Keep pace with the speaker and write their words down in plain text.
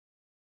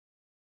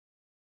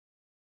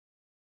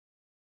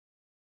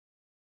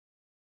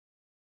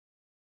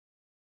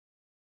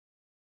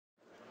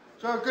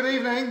So, good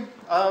evening.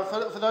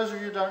 For those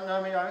of you who don't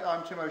know me,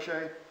 I'm Tim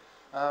O'Shea,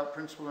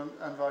 Principal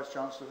and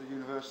Vice-Chancellor of the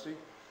University.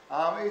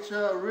 It's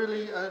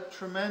really a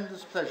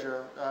tremendous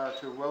pleasure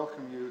to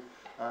welcome you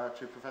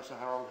to Professor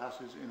Harald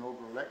Haas's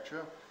inaugural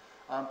lecture.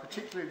 I'm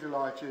particularly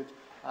delighted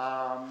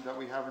that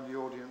we have in the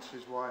audience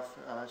his wife,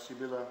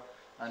 Sibylla,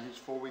 and his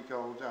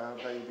 4-week-old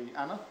baby,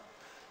 Anna.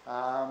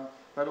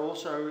 But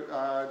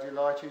also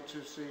delighted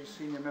to see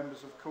senior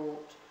members of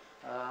court,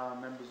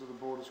 members of the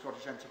Board of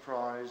Scottish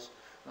Enterprise,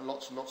 and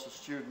lots of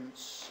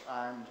students,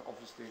 and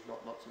obviously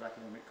lots of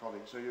academic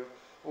colleagues. So you're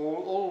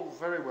all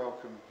very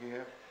welcome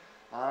here.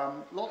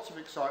 Lots of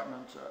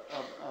excitement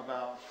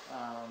about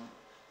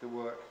the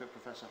work that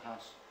Professor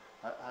Haas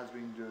has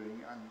been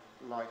doing, and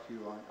like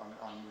you,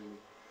 I'm really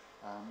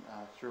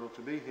thrilled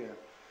to be here.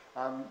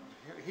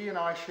 He and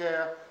I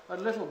share a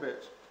little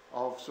bit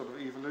of sort of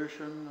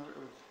evolution.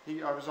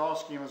 I was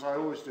asking him, as I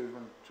always do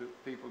to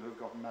people who've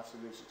gotten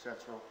massively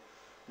successful,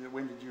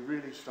 when did you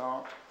really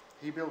start?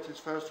 He built his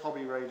first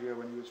hobby radio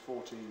when he was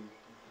 14,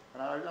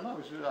 and I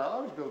was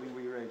building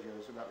wee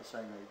radios about the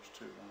same age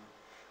too.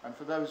 And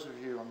for those of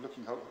you, I'm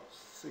looking to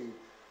see,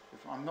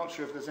 I'm not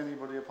sure if there's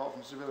anybody apart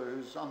from Sibylla who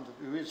is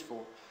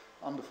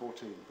under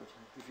 14,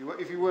 but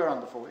if you were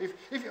under 14,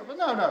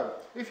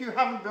 if you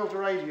haven't built a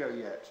radio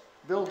yet,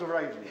 build a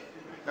radio.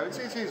 No, it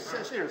is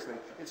seriously,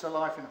 it's a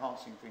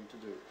life-enhancing thing to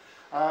do.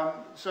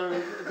 So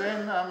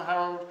then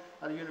Harald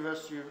at the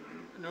University of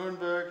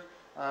Nuremberg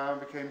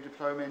became a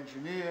diploma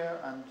engineer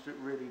and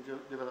really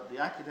developed the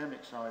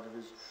academic side of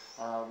his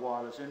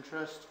wireless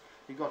interest.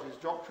 He got his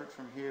doctorate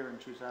from here in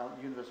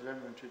University of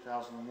Edinburgh in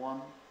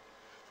 2001.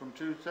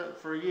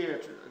 For a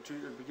year, to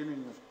the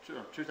beginning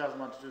of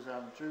 2001 to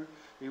 2002,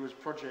 he was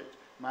project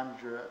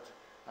manager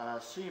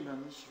at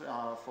Siemens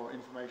for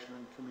information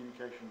and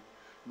communication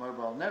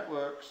mobile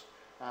networks.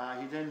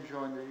 He then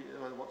joined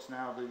what's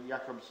now the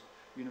Jacobs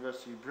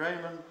University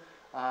Bremen,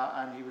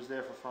 and he was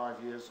there for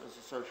 5 years as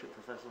associate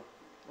professor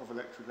of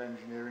electrical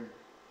engineering.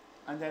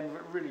 And then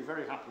really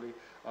very happily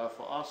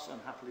for us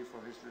and happily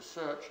for his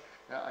research,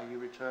 he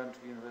returned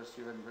to the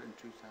University of Edinburgh in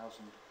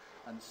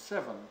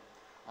 2007.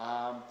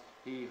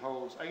 He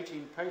holds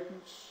 18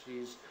 patents.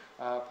 He's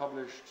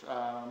published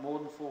more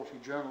than 40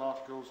 journal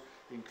articles,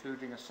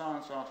 including a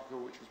science article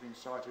which has been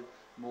cited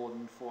more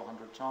than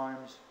 400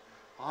 times,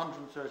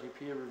 130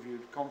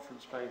 peer-reviewed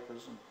conference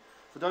papers. And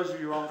for those of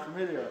you who aren't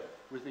familiar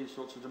with these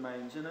sorts of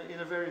domains, in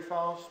a very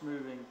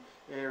fast-moving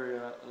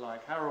area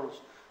like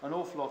Harald's, an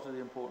awful lot of the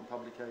important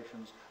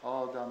publications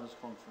are done as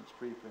conference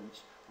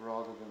preprints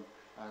rather than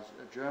as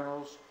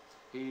journals.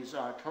 He's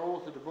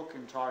co-authored a book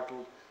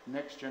entitled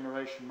Next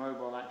Generation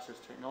Mobile Access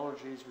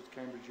Technologies with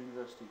Cambridge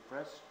University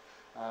Press,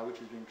 which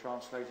has been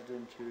translated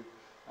into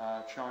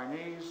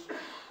Chinese.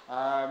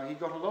 He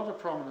got a lot of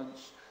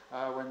prominence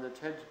when the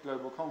TED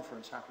Global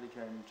Conference happily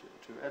came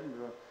to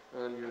Edinburgh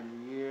earlier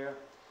in the year.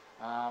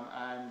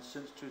 And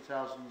since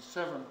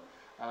 2007,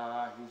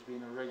 he's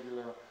been a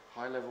regular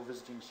high-level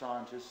visiting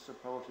scientist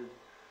supported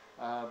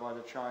by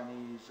the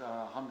Chinese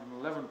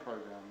 111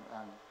 program,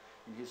 and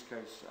in his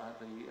case at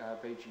the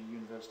Beijing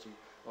University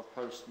of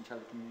Post and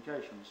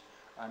Telecommunications.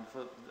 And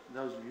for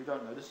those of you who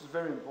don't know, this is a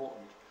very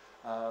important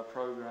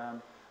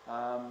program,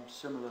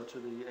 similar to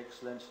the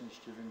Excellence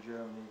Initiative in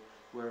Germany,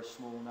 where a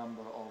small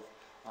number of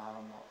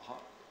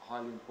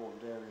highly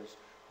important areas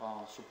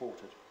are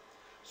supported.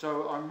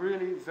 So I'm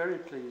really very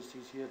pleased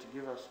he's here to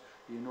give us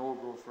the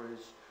inaugural for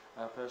his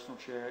personal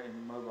chair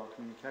in mobile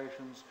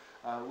communications,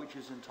 which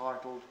is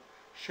entitled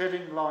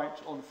Shedding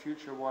Light on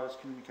Future Wireless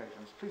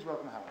Communications. Please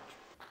welcome Harald.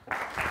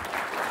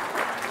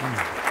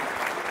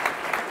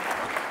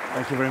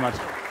 Thank you very much.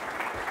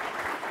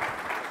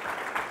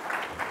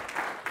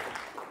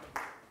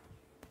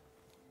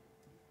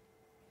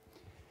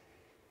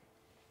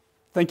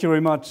 Thank you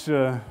very much,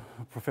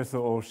 Professor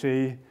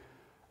O'Shea,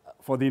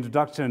 for the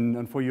introduction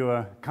and for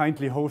your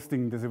kindly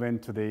hosting this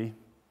event today.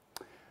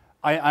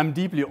 I'm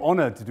deeply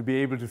honored to be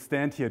able to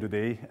stand here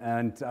today,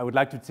 and I would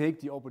like to take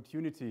the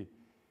opportunity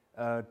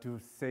to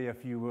say a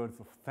few words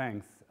of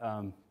thanks,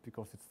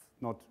 because it's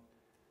not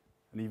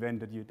an event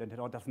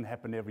that doesn't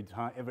happen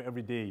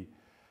every day.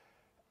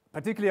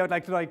 Particularly, I'd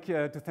like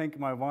to thank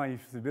my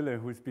wife, Sibylla,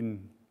 who has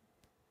been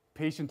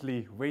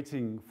patiently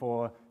waiting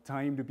for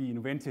time to be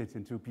invented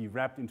and to be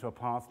wrapped into a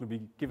parcel to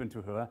be given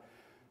to her.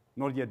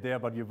 Not yet there,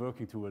 but we're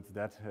working towards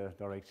that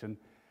direction.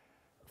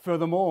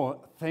 Furthermore,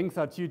 thanks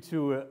are due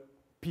to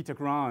Peter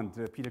Grant.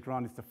 Peter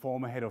Grant is the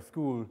former head of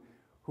school,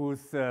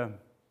 whose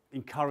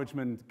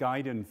encouragement,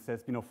 guidance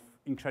has been of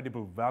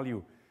incredible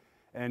value.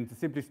 And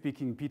simply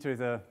speaking, Peter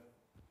is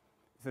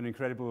an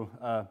incredible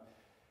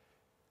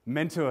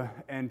mentor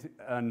and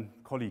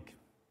colleague.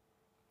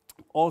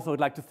 Also, I'd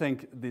like to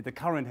thank the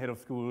current head of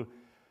school,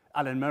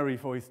 Alan Murray,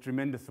 for his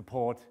tremendous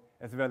support,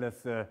 as well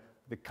as the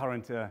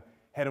current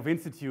head of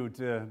institute,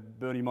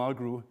 Bernie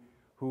Mulgrew,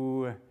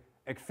 who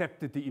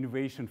accepted the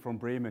innovation from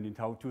Bremen in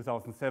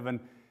 2007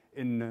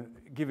 in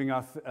giving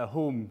us a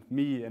home,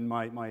 me and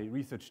my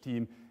research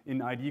team, in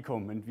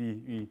IDCOM, and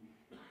we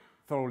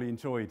thoroughly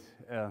enjoyed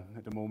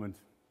at the moment.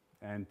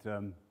 And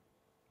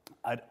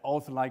I'd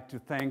also like to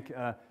thank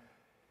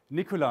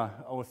Nicola,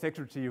 our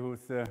secretary,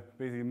 who's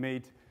basically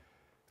made,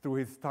 through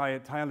his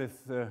tireless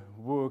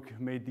work,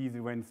 made these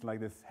events like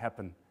this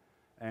happen.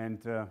 And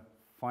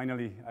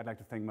finally, I'd like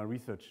to thank my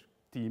research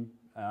team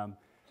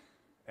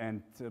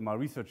and my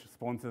research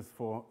sponsors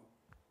for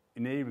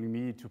enabling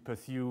me to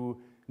pursue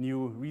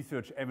new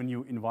research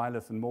avenue in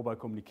wireless and mobile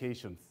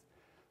communications.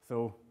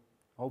 So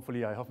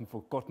hopefully I haven't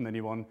forgotten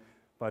anyone,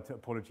 but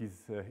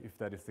apologies if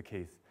that is the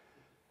case.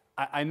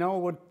 I now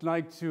would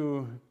like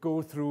to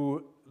go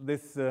through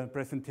this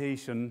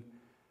presentation,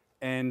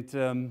 and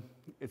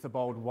it's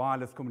about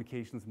wireless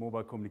communications,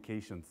 mobile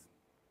communications.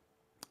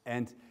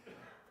 And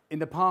in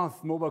the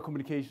past, mobile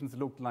communications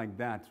looked like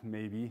that,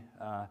 maybe,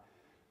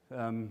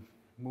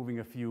 moving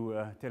a few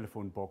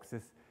telephone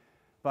boxes.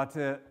 But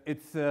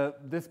it's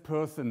this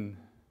person,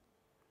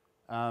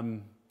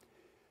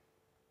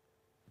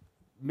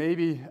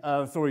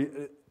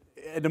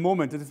 at the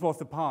moment, this was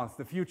the past.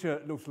 The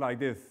future looks like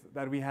this,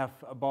 that we have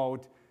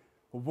about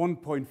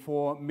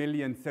 1.4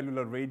 million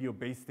cellular radio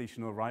base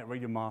station or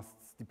radio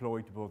masts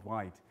deployed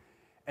worldwide.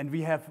 And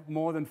we have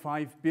more than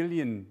 5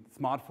 billion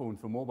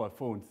smartphones or mobile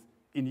phones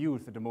in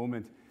use at the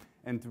moment.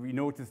 And we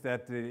noticed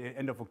that the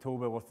end of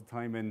October was the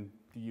time when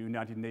the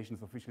United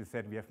Nations officially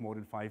said we have more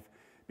than 5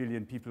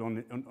 billion people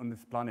on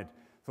this planet.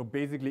 So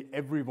basically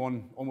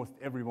everyone, almost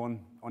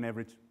everyone on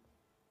average,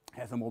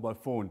 has a mobile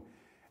phone.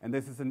 And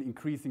this is an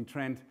increasing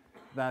trend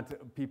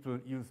that people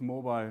use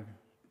mobile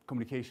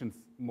communications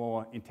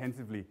more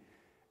intensively.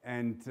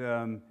 And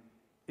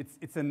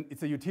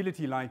it's a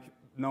utility like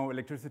now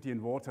electricity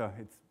and water.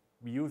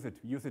 We use it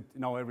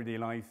in our everyday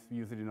lives, we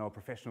use it in our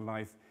professional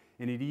lives,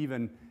 and it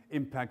even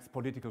impacts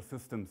political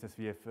systems, as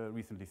we have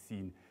recently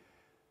seen.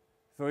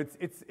 So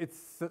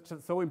it's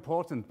so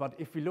important, but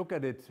if we look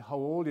at it, how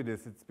old it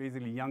is, it's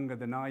basically younger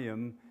than I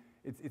am.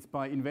 It's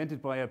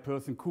invented by a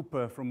person,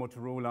 Cooper, from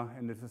Motorola,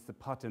 and this is the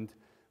patent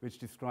which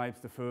describes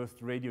the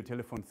first radio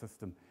telephone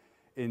system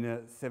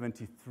in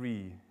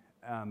 '73.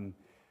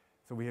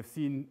 So we have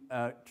seen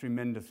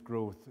tremendous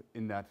growth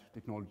in that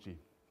technology.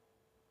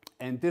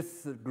 And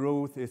this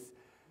growth is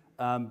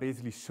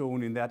basically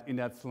shown in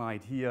that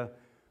slide here,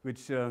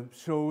 which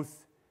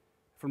shows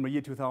from the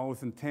year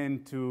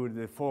 2010 to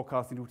the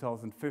forecast in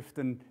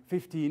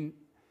 2015,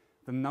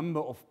 the number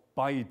of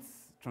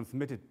bytes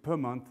transmitted per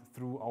month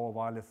through our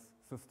wireless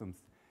systems.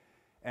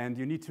 And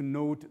you need to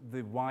note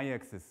the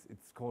y-axis.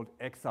 It's called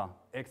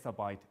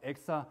exabyte.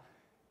 Exa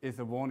is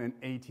a 1 and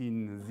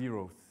 18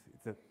 zeros.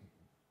 It's a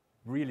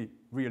really,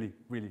 really,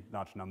 really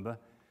large number.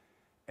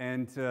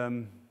 And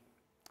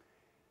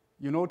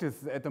you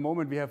notice at the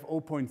moment we have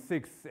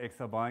 0.6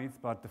 exabytes,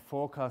 but the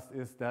forecast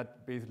is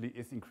that basically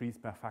is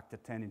increased by a factor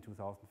 10 in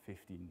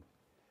 2015.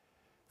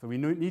 So we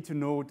need to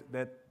note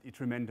that a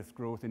tremendous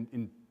growth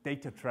in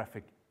data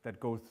traffic that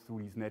goes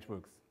through these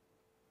networks.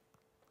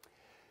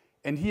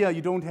 And here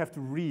you don't have to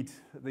read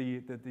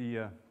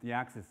the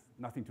axis,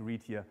 nothing to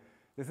read here.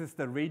 This is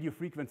the radio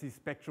frequency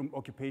spectrum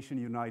occupation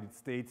in the United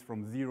States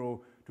from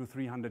 0 to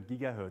 300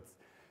 gigahertz.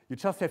 You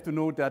just have to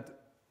note that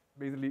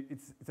basically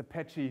it's a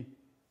patchy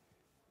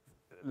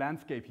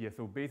landscape here.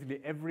 So basically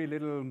every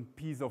little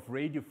piece of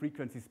radio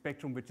frequency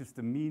spectrum, which is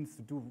the means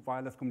to do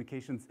wireless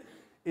communications,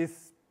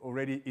 is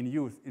already in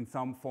use in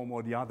some form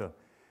or the other.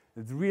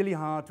 It's really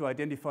hard to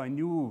identify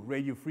new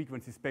radio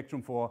frequency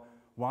spectrum for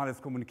wireless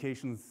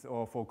communications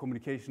or for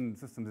communication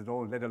systems at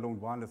all, let alone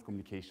wireless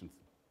communications.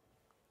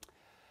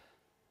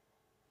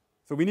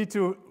 So we need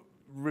to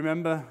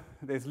remember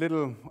there's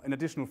little and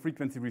additional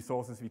frequency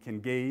resources we can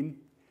gain.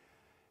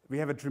 We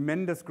have a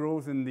tremendous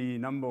growth in the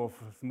number of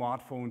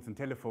smartphones and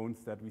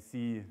telephones that we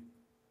see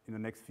in the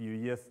next few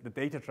years. The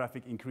data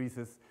traffic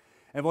increases.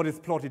 And what is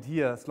plotted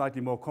here, a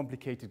slightly more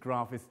complicated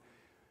graph, is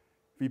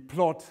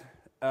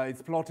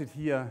it's plotted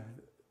here,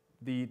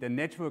 the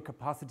network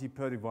capacity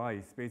per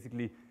device.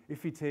 Basically,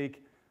 if we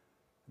take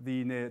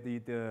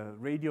the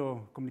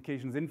radio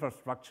communications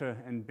infrastructure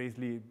and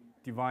basically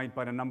divide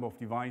by the number of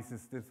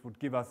devices, this would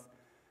give us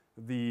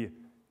the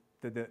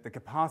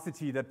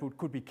capacity that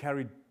could be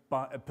carried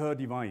per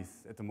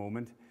device at the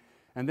moment.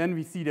 And then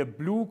we see the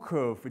blue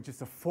curve, which is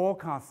the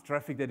forecast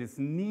traffic that is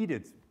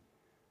needed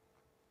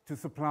to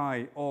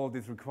supply all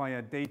this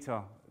required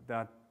data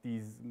that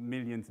these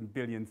millions and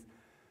billions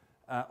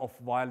of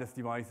wireless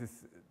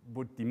devices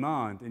would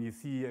demand. And you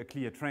see a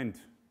clear trend.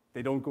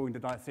 They don't go in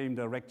the same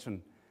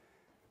direction.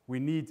 We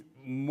need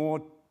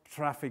more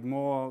traffic,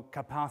 more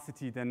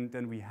capacity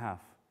than we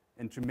have,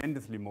 and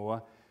tremendously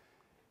more.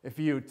 If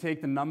you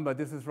take the number,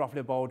 this is roughly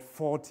about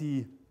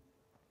 40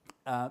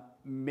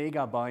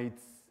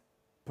 megabytes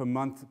per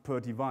month per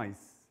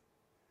device.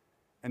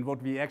 And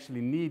what we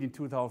actually need in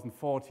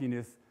 2014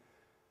 is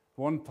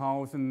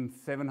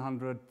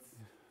 1,700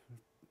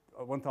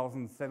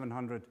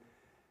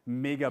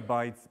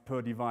 megabytes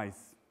per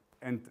device.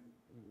 And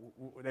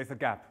there's a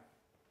gap.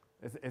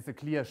 There's a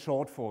clear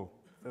shortfall.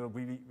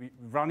 We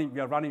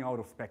are running out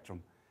of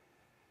spectrum.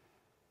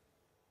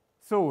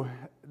 So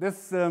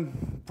this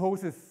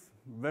poses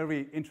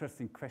very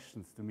interesting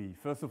questions to me.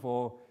 First of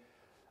all,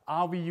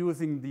 are we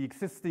using the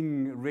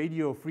existing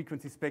radio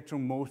frequency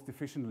spectrum most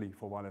efficiently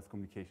for wireless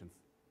communications?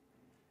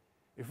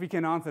 If we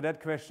can answer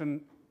that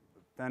question,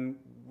 then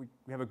we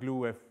have a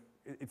clue if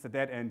it's a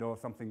dead end or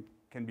something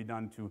can be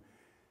done to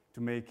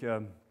make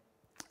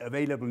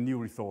available new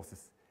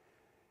resources.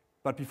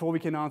 But before we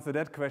can answer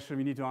that question,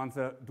 we need to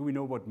answer, do we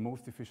know what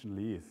most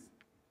efficiently is?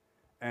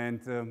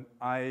 And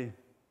I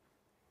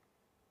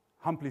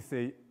humbly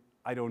say,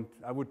 I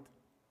would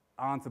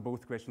answer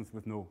both questions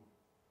with no.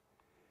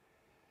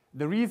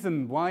 The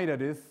reason why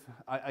that is,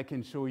 I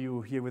can show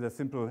you here with a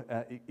simple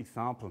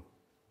example.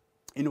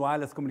 In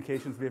wireless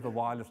communications, we have a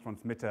wireless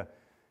transmitter.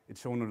 It's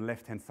shown on the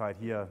left-hand side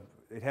here.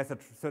 It has a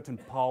certain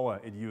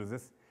power it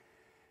uses.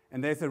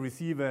 And there's a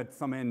receiver at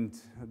some end,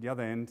 the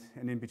other end,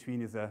 and in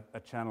between is a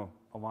channel,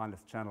 a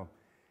wireless channel.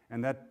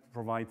 And that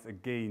provides a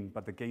gain,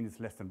 but the gain is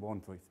less than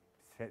 1, so it's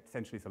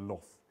essentially it's a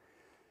loss.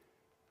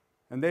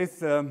 And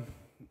there's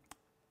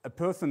a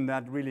person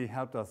that really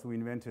helped us who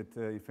invented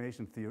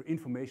information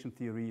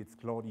theory. It's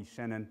Claude E.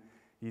 Shannon.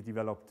 He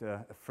developed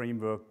a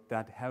framework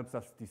that helps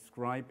us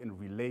describe and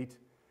relate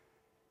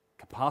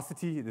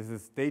capacity. This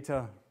is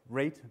data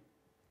rate,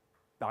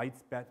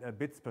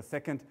 bits per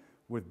second,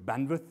 with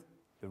bandwidth,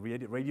 the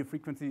radio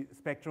frequency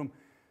spectrum,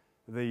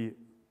 the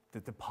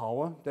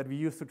power that we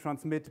use to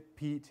transmit,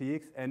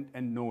 PTX,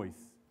 and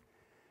noise.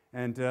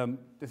 And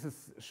this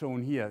is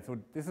shown here. So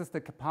this is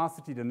the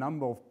capacity, the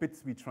number of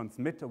bits we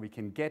transmit or we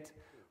can get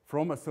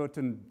from a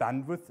certain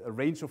bandwidth, a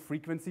range of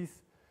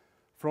frequencies,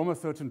 from a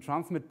certain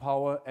transmit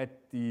power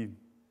at the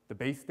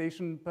base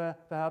station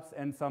perhaps,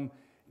 and some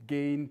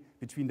gain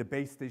between the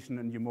base station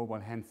and your mobile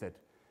handset,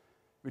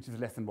 which is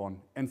less than 1,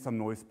 and some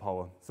noise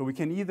power. So we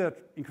can either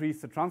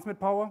increase the transmit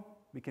power,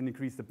 we can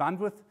increase the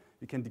bandwidth,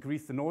 we can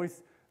decrease the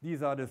noise.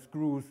 These are the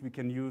screws we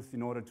can use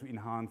in order to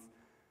enhance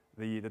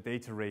the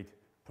data rate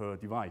per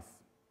device.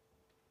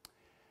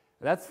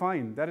 That's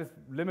fine, that is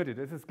limited,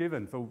 this is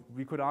given. So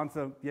we could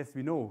answer, yes,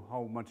 we know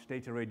how much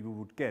data rate we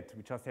would get.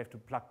 We just have to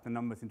plug the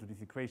numbers into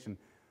this equation.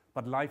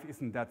 But life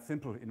isn't that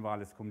simple in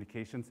wireless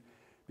communications,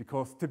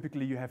 because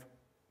typically you have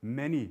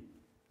many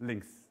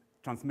links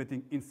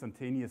transmitting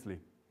instantaneously.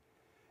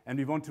 And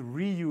we want to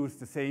reuse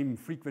the same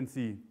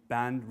frequency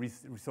band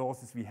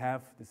resources we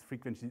have, this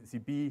frequency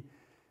B,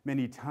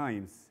 many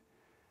times.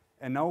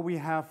 And now we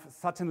have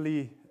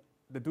suddenly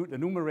the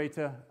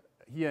numerator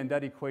here in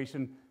that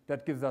equation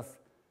that gives us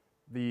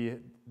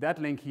that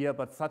link here,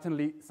 but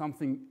suddenly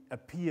something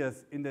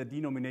appears in the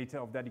denominator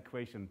of that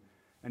equation.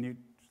 And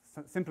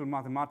simple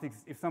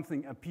mathematics, if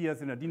something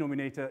appears in a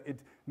denominator,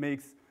 it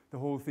makes the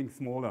whole thing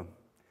smaller.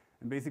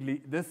 And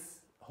basically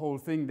this whole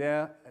thing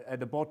there at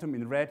the bottom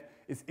in red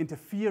is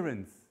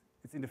interference.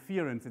 It's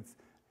interference. It's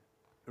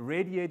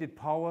radiated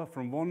power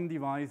from one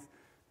device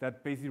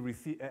that basically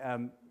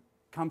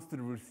comes to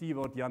the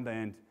receiver at the other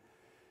end.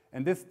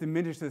 And this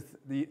diminishes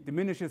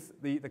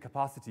the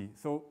capacity.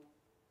 So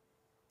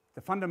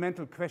the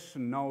fundamental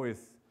question now is,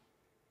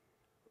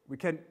 we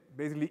can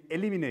basically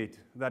eliminate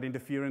that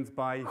interference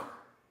by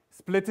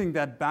splitting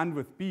that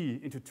bandwidth B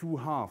into 2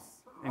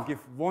 halves and give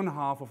 1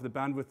 half of the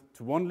bandwidth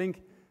to one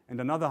link and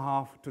another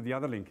half to the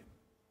other link.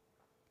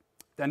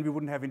 Then we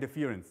wouldn't have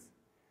interference.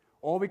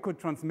 Or we could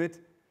transmit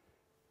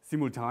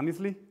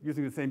simultaneously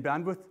using the same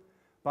bandwidth,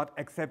 but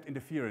accept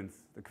interference.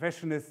 The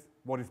question is,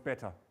 what is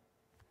better?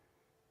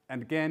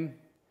 And again,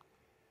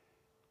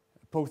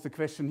 pose the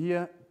question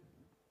here,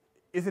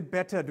 is it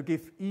better to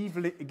give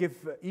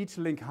each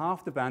link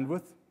half the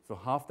bandwidth, so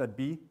half that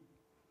B,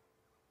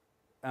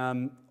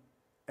 and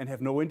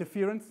have no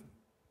interference?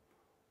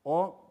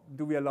 Or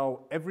do we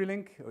allow every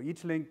link or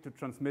each link to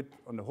transmit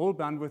on the whole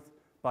bandwidth,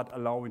 but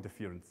allow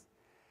interference?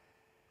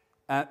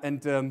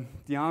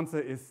 The answer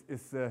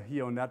is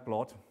here on that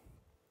plot,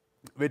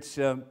 which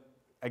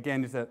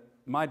again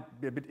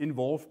might be a bit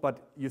involved,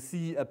 but you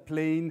see a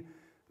plane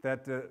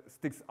that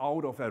sticks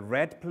out of a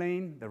red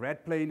plane. The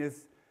red plane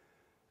is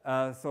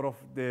sort of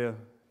the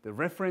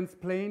reference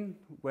plane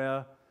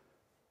where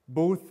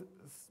both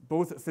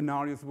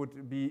scenarios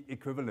would be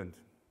equivalent.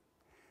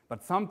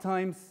 But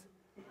sometimes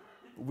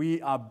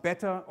we are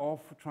better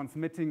off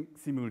transmitting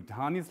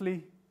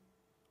simultaneously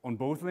on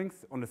both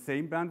links on the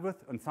same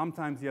bandwidth, and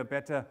sometimes you are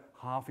better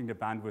halving the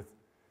bandwidth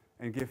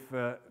and give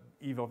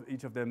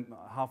each of them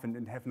half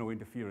and have no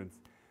interference.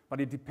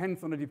 But it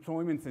depends on the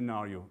deployment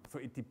scenario. So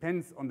it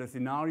depends on the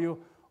scenario,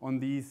 on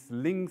these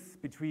links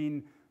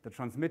between the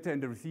transmitter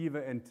and the receiver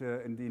and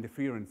the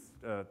interference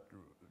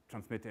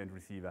transmitter and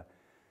receiver.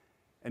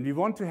 And we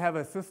want to have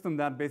a system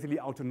that basically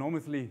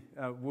autonomously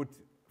would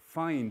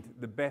find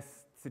the best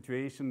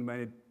situation when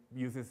it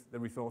uses the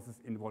resources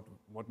in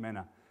what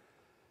manner.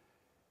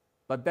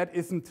 But that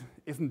isn't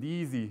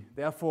easy.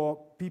 Therefore,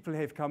 people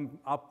have come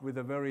up with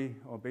a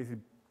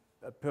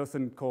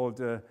person called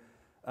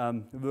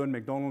Vern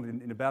McDonald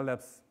in the Bell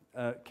Labs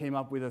came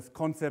up with a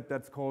concept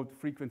that's called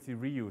frequency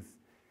reuse.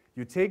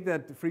 You take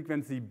that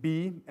frequency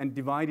B and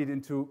divide it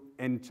into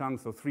n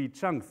chunks, so 3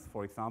 chunks,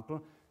 for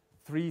example,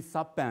 3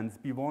 subbands,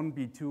 B1,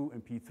 B2,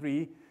 and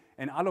P3,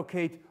 and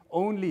allocate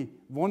only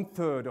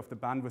 1/3 of the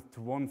bandwidth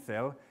to one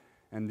cell,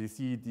 And you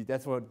see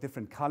that's what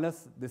different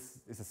colors.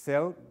 This is a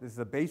cell. This is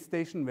a base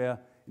station where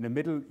in the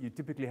middle you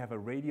typically have a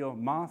radio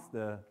mast,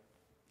 the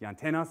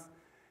antennas,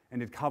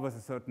 and it covers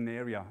a certain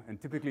area.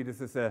 And typically this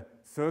is a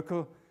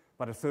circle,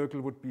 but a circle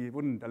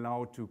wouldn't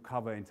allow to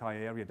cover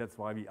entire area. That's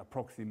why we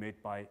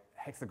approximate by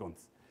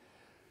hexagons.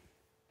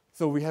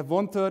 So we have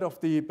 1/3 of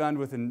the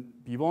bandwidth in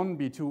B1,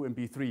 B2, and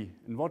B3.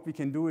 And what we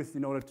can do is,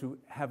 in order to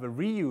have a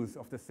reuse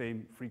of the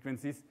same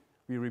frequencies,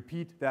 we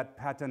repeat that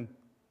pattern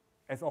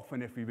as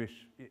often as we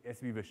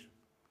wish.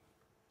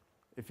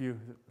 If you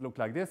look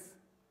like this,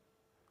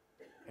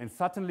 and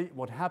suddenly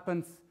what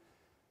happens,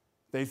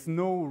 there's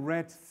no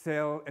red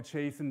cell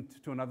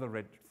adjacent to another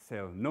red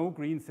cell, no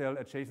green cell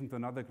adjacent to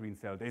another green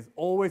cell. There's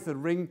always a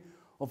ring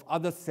of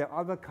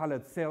other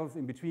colored cells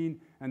in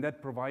between, and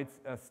that provides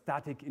a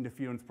static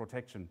interference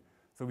protection.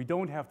 So we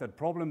don't have that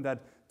problem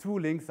that two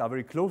links are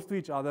very close to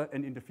each other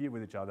and interfere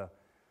with each other.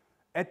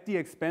 At the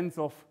expense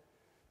of,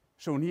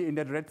 shown here in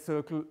that red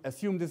circle,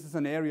 assume this is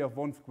an area of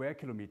 1 square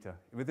kilometer.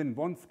 Within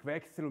 1 square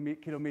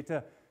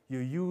kilometer, you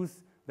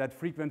use that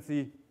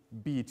frequency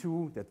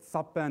B2, that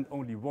subband,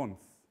 only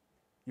once.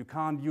 You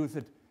can't use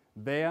it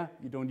there,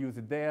 you don't use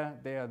it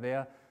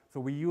there. So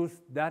we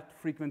use that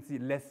frequency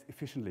less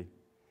efficiently.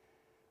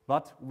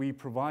 But we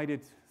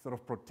provided sort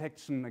of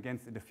protection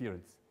against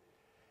interference.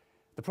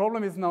 The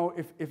problem is now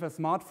if a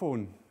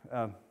smartphone,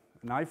 an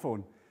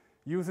iPhone,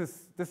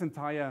 uses this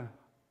entire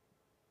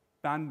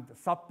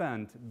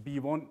subband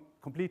B1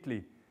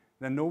 completely,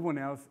 then no one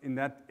else in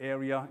that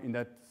area, in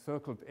that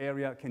circled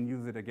area, can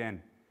use it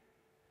again.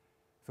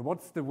 So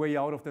what's the way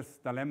out of this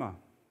dilemma?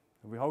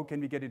 How can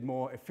we get it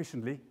more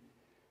efficiently?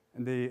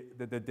 And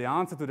the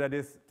answer to that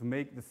is to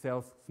make the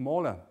cells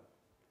smaller.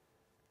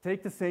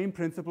 Take the same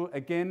principle.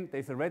 Again,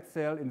 there's a red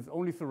cell and it's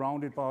only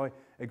surrounded by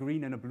a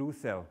green and a blue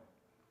cell.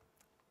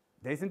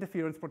 There's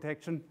interference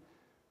protection.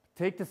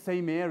 Take the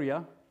same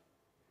area,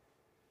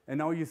 and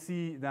now you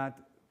see that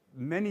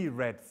many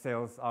red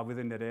cells are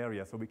within that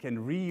area. So we can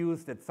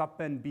reuse that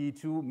subband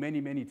B2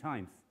 many, many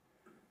times.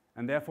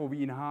 And therefore,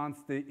 we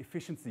enhance the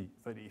efficiency,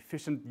 so the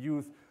efficient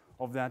use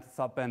of that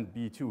subband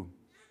B2.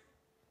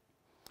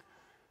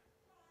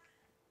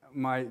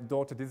 My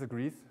daughter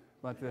disagrees,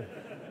 but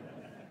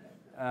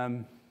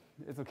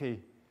it's okay.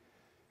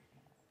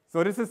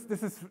 So this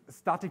is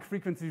static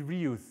frequency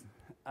reuse.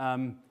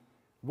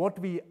 What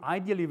we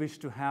ideally wish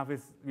to have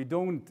is we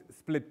don't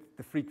split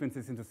the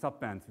frequencies into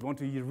subbands. We want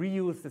to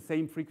reuse the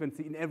same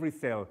frequency in every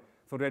cell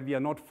so that we are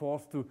not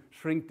forced to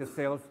shrink the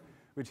cells,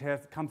 which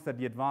comes at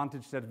the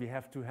advantage that we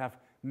have to have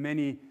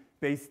many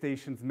base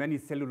stations, many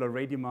cellular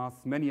radio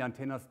masts, many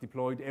antennas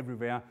deployed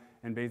everywhere,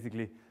 and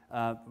basically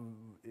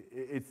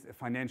it's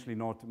financially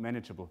not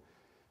manageable.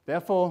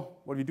 Therefore,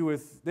 what we do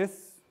is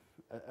this,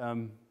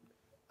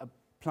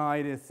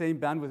 apply the same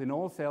bandwidth in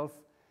all cells,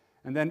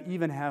 and then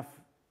even have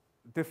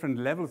different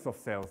levels of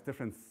cells,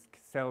 different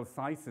cell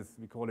sizes.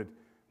 We call it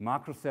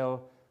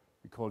macrocell,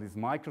 we call this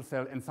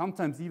microcell, and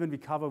sometimes even we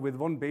cover with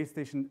one base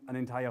station an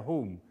entire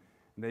home.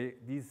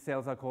 These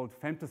cells are called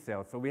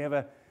femtocells. So we have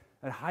a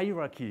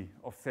hierarchy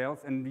of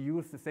cells, and we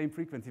use the same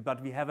frequency,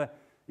 but we have an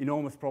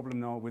enormous problem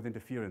now with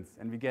interference.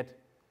 And we get,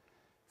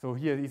 so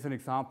here is an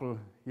example.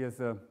 This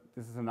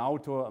is an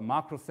outdoor, a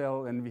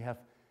macrocell, and we have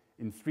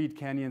in street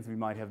canyons, we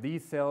might have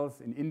these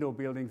cells. In indoor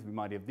buildings, we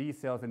might have these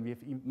cells, and we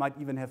might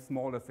even have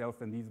smaller cells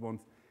than these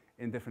ones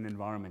in different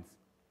environments.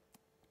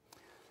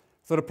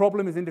 So the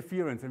problem is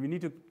interference, and we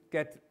need to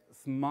get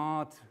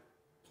smart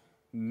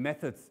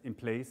methods in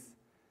place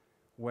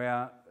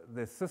where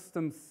the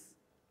systems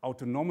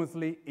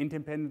autonomously,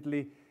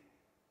 independently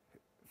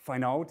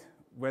find out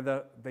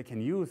whether they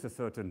can use a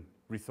certain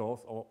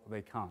resource or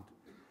they can't.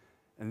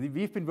 And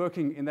we've been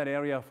working in that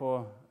area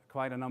for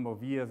quite a number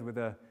of years with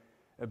a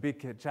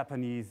big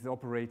Japanese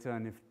operator,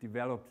 and have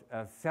developed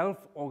a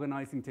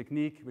self-organizing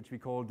technique, which we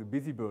call the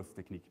busy burst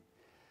technique.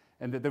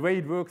 And the way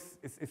it works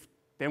is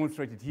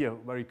demonstrated here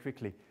very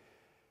quickly.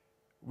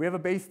 We have a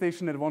base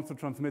station that wants to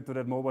transmit to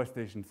that mobile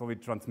station, so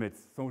it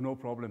transmits. So no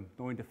problem,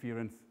 no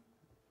interference.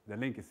 The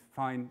link is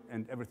fine,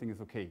 and everything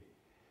is okay.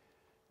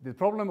 The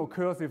problem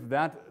occurs if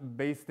that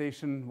base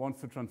station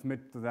wants to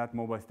transmit to that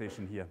mobile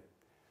station here.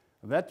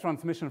 That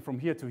transmission from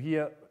here to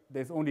here,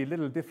 there's only a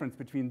little difference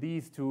between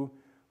these two,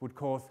 would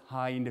cause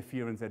high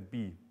interference at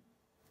B.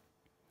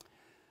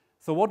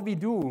 So what we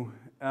do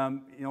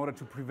in order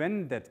to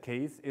prevent that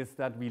case is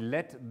that we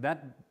let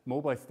that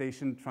mobile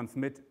station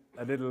transmit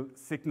a little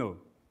signal,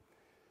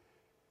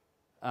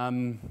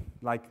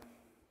 like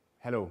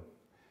hello.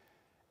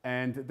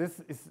 And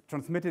this is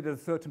transmitted at a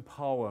certain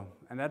power,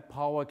 and that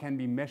power can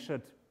be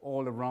measured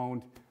all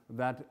around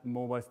that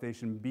mobile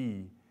station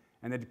B,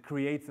 and it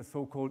creates a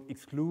so-called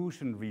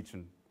exclusion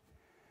region.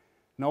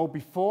 Now,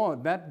 before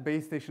that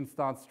base station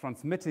starts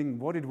transmitting,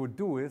 what it would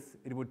do is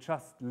it would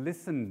just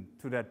listen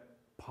to that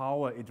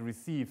power it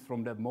receives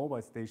from that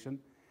mobile station.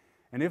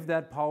 And if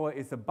that power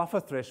is a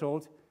buffer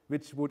threshold,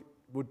 which would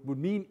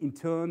mean in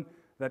turn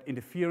that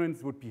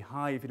interference would be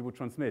high if it would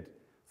transmit.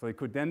 So it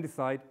could then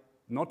decide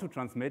not to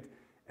transmit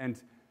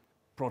and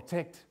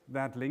protect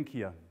that link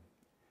here.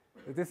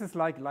 This is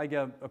like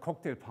a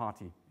cocktail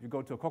party. You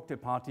go to a cocktail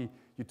party,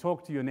 you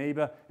talk to your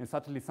neighbor, and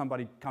suddenly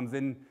somebody comes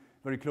in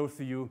very close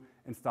to you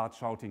and starts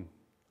shouting.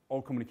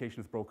 All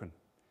communication is broken.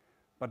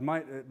 But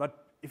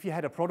if you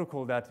had a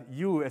protocol that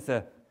you, as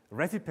a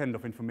recipient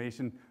of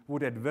information,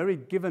 would at very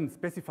given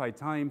specified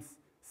times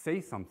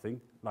say something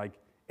like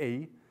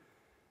A,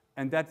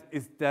 and that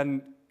is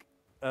then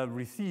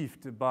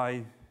received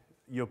by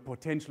your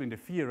potential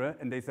interferer,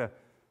 and there's a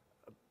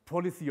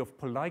policy of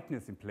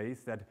politeness in place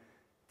that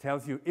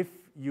tells you if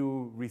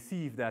you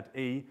receive that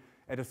A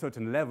at a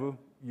certain level,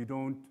 you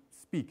don't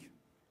speak,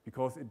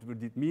 because it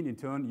would mean in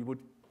turn you would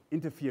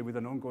interfere with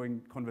an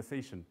ongoing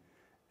conversation.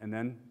 And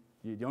then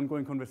the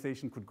ongoing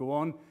conversation could go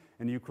on,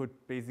 and you could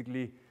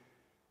basically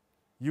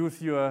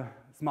use your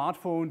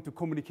smartphone to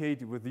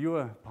communicate with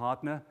your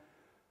partner,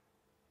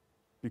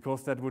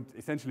 because that would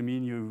essentially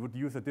mean you would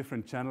use a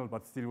different channel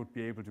but still would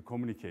be able to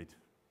communicate,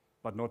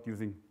 but not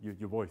using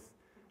your voice.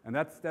 And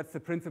that's the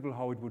principle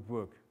how it would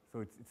work. So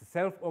it's a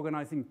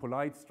self-organizing,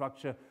 polite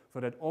structure so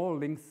that all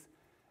links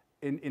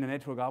in a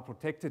network are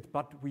protected,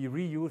 but we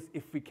reuse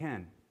if we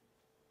can,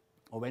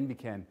 or when we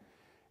can.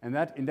 And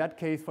that, in that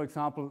case, for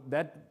example,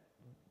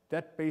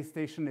 that base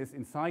station is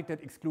inside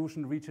that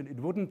exclusion region. It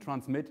wouldn't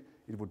transmit,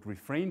 it would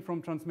refrain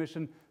from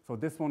transmission, so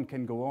this one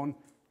can go on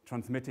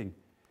transmitting.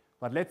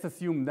 But let's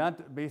assume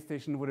that base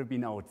station would have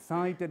been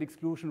outside that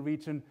exclusion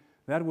region.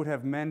 That would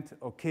have meant,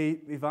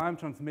 okay, if I'm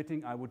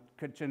transmitting, I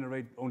could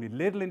generate only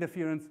little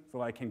interference,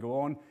 so I can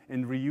go on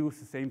and reuse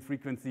the same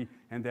frequency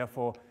and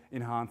therefore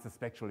enhance the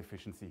spectral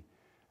efficiency.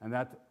 And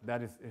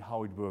that is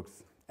how it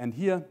works. And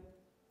here,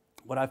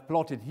 what I've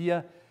plotted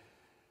here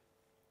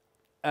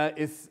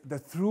is the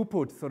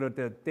throughput, so that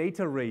the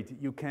data rate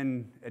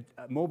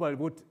mobile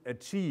would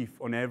achieve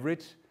on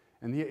average.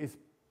 And here is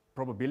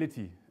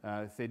probability.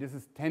 Say this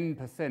is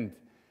 10%.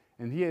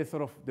 And here is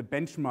sort of the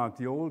benchmark,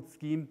 the old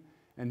scheme.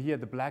 And here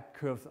the black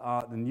curves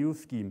are the new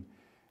scheme.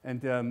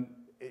 And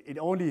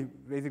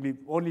basically,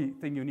 only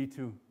thing you need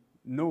to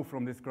know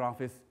from this graph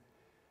is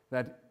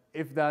that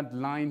if that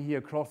line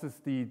here crosses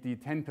the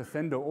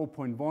 10% or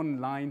 0.1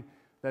 line,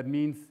 that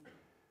means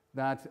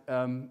that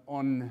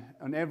on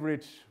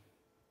average,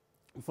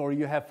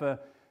 you have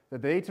the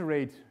data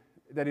rate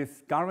that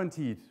is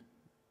guaranteed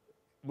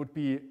would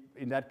be,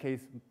 in that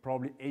case,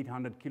 probably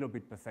 800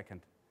 kilobit per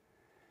second.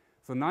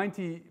 So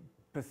 90%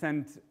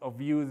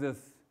 of users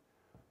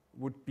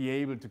would be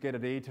able to get a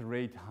data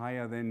rate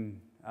higher than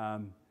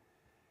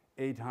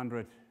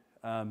 800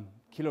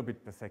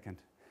 kilobit per second.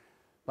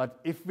 But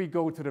if we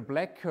go to the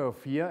black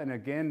curve here, and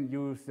again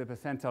use the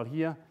percentile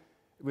here,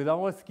 with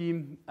our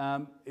scheme,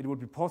 it would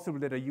be possible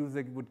that a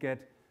user would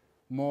get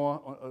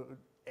more,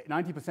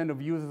 90%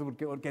 of users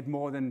would get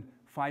more than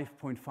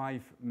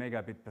 5.5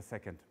 megabit per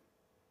second.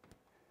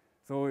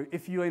 So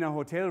if you're in a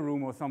hotel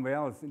room or somewhere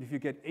else, and if you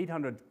get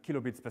 800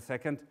 kilobits per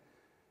second,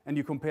 and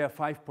you compare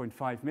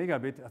 5.5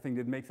 megabit, I think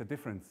that makes a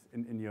difference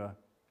in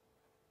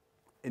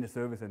the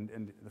service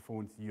and the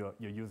phones you're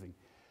using.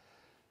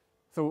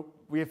 So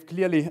we have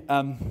clearly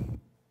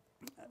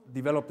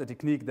developed a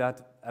technique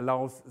that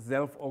allows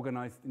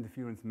self-organized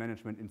interference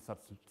management in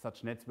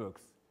such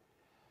networks.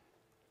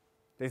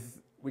 We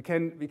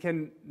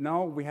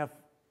have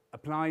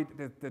applied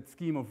that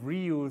scheme of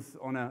reuse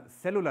on a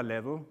cellular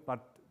level,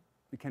 but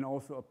we can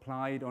also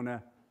apply it on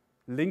a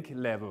link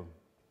level.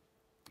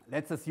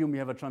 Let's assume we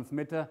have a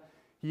transmitter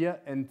here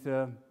and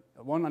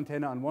one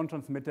antenna and one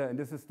transmitter, and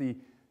this is the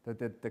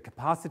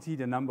capacity,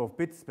 the number of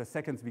bits per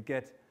second we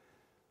get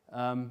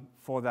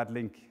for that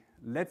link.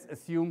 Let's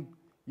assume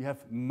you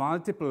have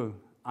multiple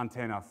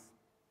antennas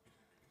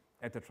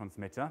at the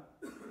transmitter,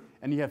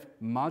 and you have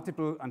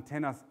multiple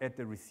antennas at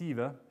the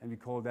receiver, and we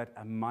call that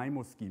a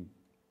MIMO scheme.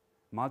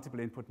 Multiple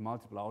input,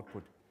 multiple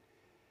output.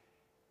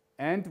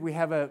 And we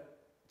have a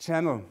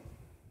channel,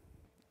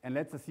 and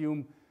let's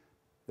assume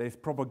there's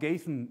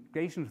propagation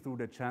through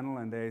the channel,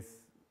 and there's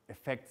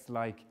effects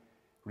like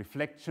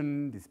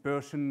reflection,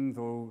 dispersion,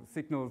 so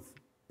signals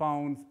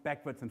bounce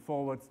backwards and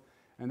forwards,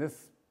 and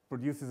this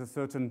produces a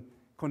certain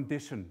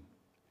condition.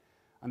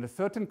 Under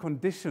certain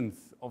conditions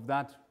of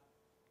that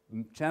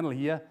channel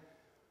here,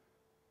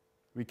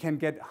 we can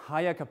get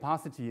higher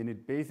capacity, and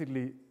it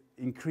basically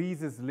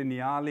increases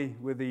linearly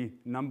with the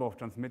number of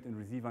transmit and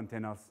receive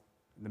antennas,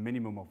 the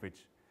minimum of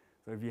which.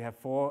 So if you have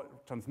 4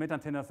 transmit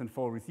antennas and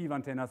 4 receive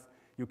antennas,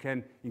 you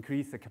can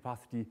increase the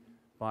capacity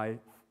by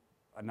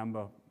a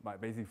number, by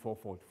basically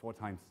 4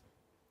 times.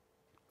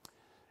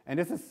 And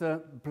this is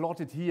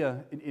plotted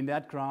here in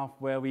that graph,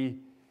 where we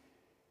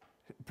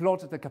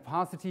plot the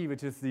capacity,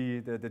 which is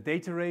the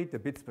data rate, the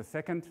bits per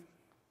second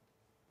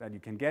that you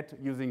can get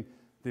using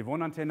the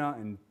one antenna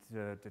and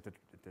the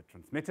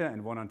transmitter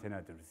and one antenna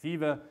at the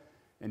receiver.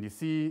 And you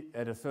see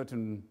at a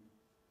certain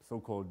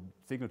so-called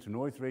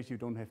signal-to-noise ratio, you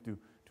don't have to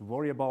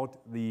worry about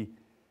the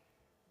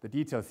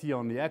details here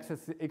on the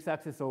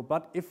x-axis. So,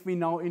 but if we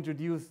now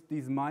introduce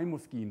these MIMO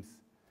schemes,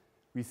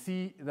 we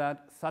see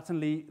that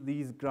suddenly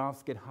these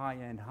graphs get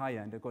higher and higher,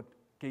 and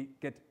they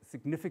get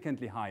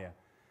significantly higher.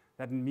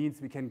 That means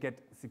we can get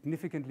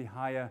significantly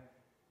higher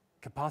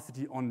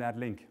capacity on that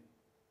link.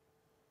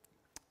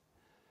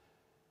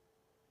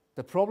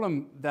 The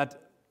problem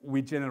that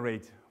we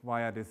generate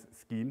via this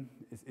scheme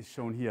is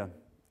shown here.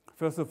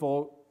 First of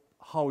all,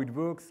 how it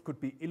works could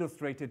be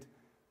illustrated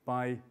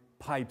by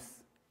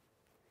pipes.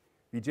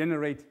 We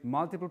generate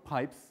multiple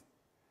pipes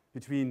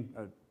between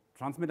a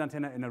transmit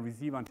antenna and a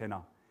receive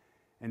antenna,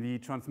 and we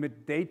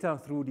transmit data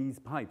through these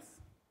pipes.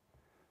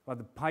 But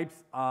the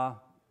pipes are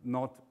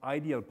not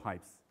ideal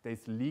pipes.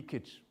 There's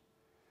leakage.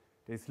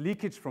 There's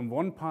leakage from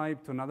one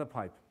pipe to another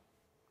pipe.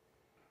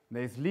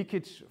 There's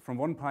leakage from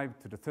one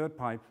pipe to the third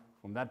pipe,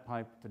 from that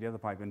pipe to the other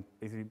pipe, and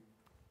basically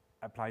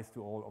applies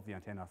to all of the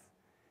antennas.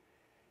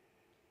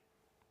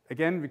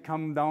 Again, we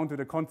come down to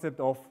the concept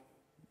of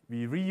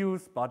we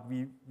reuse, but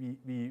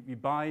we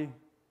buy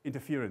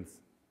interference.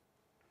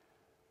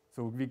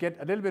 So we get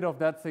a little bit of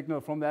that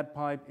signal from that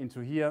pipe into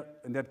here,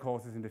 and that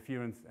causes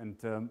interference,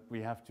 and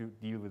we have to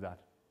deal with that.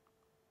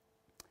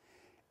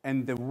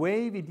 And the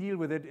way we deal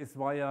with it is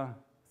via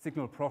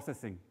signal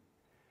processing.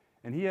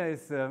 And here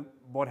is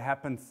what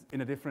happens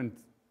in a different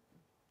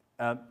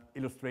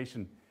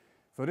illustration.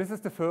 So this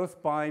is the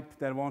first pipe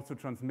that wants to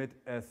transmit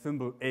a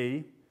symbol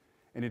A,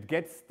 and it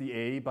gets the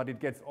A, but it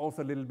gets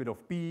also a little bit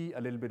of B, a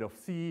little bit of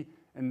C,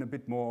 and a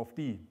bit more of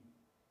D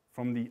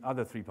from the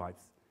other three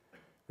pipes.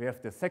 We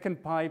have the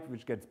second pipe,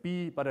 which gets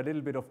B, but a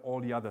little bit of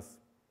all the others.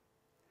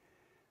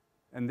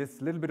 And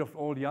this little bit of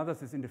all the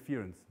others is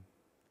interference.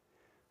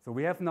 So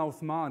we have now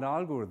smart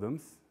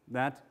algorithms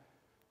that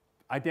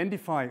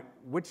identify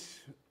which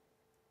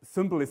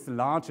symbol is the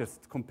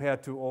largest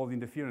compared to all the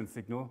interference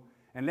signal.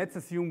 And let's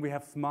assume we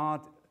have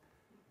smart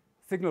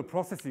signal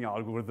processing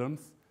algorithms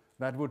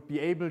that would be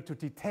able to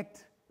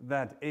detect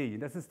that A.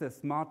 This is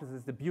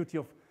the beauty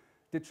of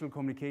digital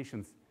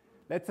communications.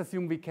 Let's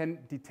assume we can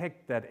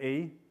detect that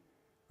A,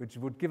 which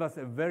would give us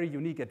a very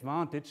unique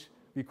advantage.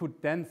 We could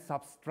then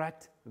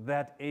subtract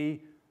that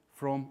A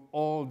from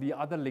all the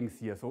other links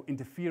here. So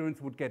interference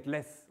would get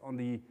less on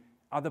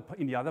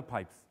in the other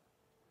pipes.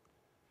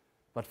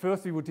 But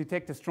first we would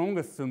detect the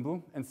strongest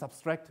symbol and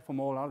subtract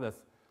from all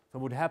others. So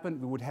what would happen,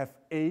 we would have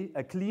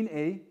a clean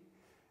A,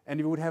 and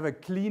we would have a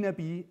cleaner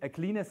B, a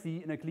cleaner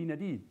C, and a cleaner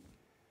D.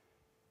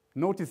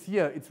 Notice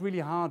here, it's really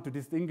hard to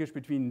distinguish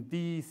between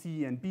D,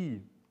 C, and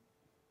B.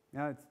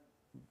 Yeah, it's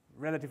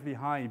relatively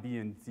high, B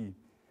and C.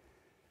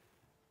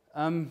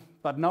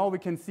 But now we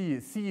can see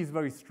C is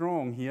very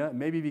strong here.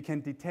 Maybe we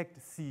can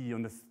detect C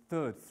on the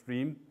third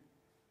stream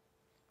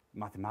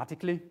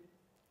mathematically.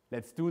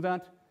 Let's do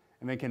that.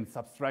 And we can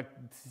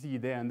subtract C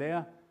there and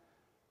there.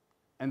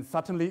 And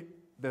suddenly,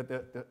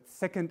 the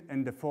second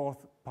and the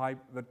fourth pipe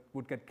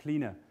would get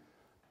cleaner.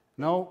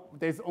 Now,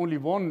 there's only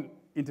one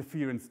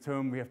interference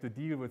term we have to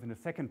deal with in the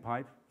second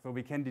pipe. So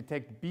we can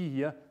detect B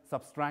here,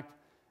 subtract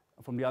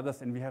from the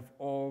others, and we have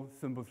all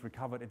symbols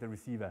recovered at the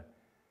receiver.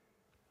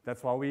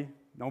 That's why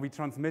now we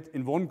transmit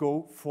in one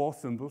go 4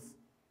 symbols,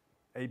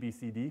 A, B,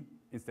 C, D,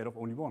 instead of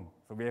only 1.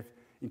 So we have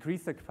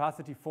increased the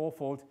capacity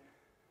 4-fold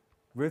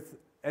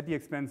at the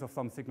expense of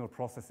some signal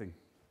processing.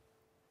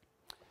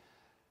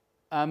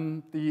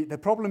 The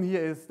problem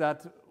here is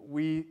that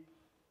we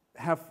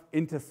have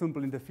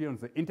inter-symbol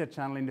interference, the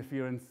inter-channel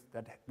interference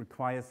that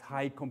requires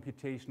high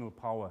computational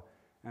power,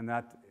 and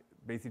that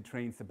basically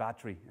drains the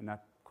battery, and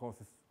that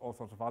causes all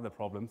sorts of other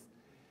problems.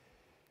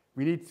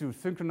 We need to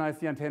synchronize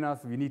the antennas.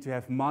 We need to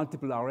have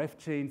multiple RF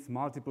chains,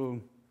 multiple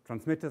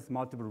transmitters,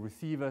 multiple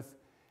receivers.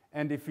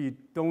 And if we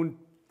don't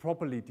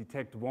properly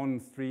detect one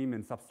stream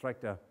and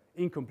subtract an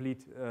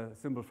incomplete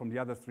symbol from the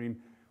other stream,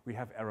 we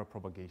have error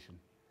propagation.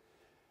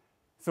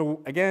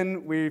 So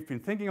again, we've been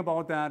thinking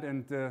about that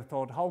and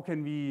thought, how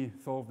can we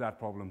solve that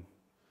problem?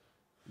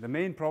 The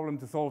main problem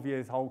to solve here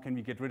is how can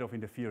we get rid of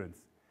interference?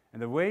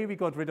 And the way we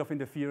got rid of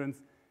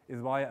interference is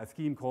via a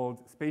scheme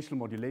called spatial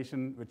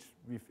modulation, which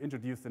we've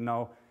introduced and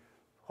now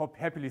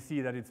happily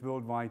see that it's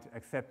worldwide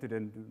accepted,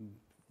 and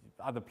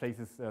other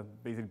places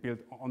basically built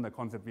on the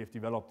concept we have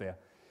developed there.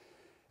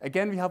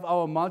 Again, we have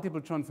our multiple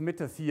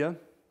transmitters here.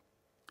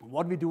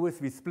 What we do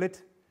is we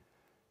split.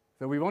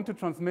 So we want to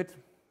transmit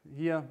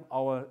here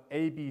our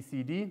A, B,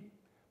 C, D,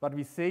 but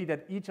we say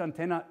that each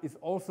antenna is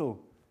also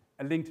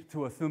linked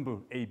to a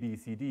symbol A, B,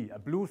 C, D, a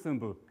blue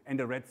symbol and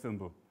a red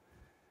symbol.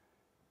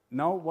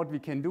 Now what we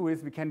can do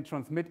is we can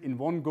transmit in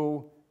one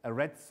go a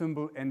red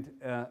symbol and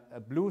a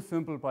blue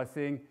symbol by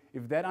saying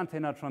if that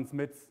antenna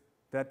transmits,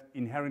 that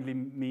inherently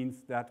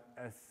means that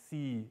a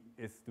C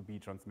is to be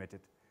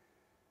transmitted.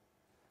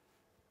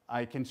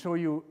 I can show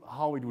you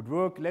how it would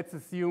work. Let's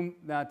assume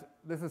that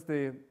this is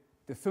the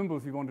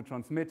symbols we want to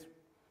transmit,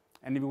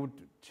 and we would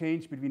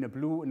change between a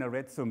blue and a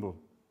red symbol.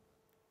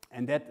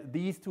 And that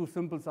these two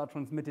symbols are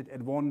transmitted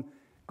at one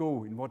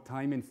go, in one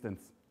time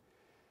instance.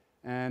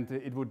 And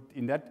it would,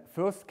 in that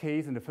first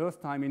case, in the first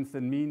time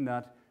instant, mean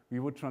that we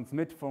would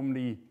transmit from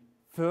the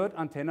third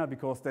antenna,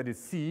 because that is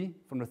C.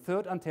 From the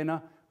third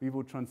antenna, we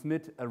would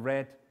transmit a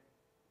red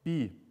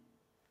B.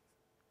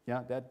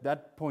 Yeah,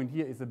 that point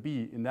here is a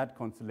B in that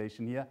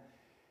constellation here.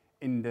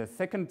 In the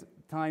second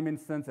time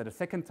instance, at a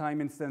second time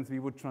instance, we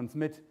would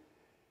transmit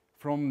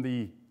from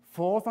the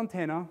fourth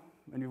antenna,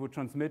 and we would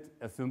transmit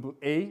a symbol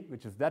A,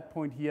 which is that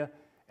point here,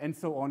 and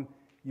so on.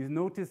 you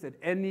notice at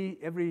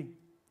every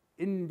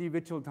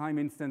individual time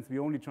instance, we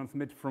only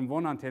transmit from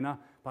one antenna,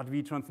 but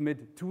we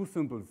transmit 2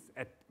 symbols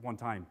at one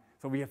time.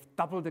 So we have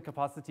doubled the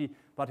capacity,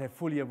 but have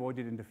fully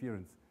avoided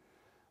interference.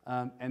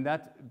 And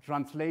that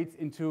translates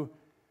into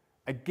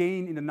a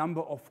gain in the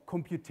number of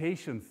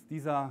computations.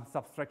 These are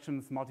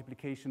subtractions,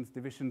 multiplications,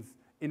 divisions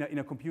in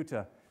a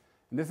computer.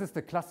 And this is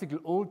the classical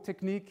old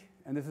technique,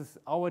 and this is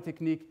our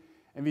technique,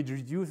 and we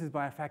reduce it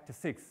by a factor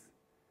 6.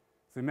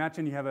 So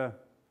imagine you have a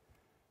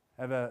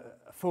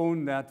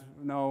phone that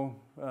now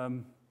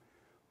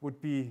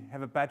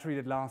have a battery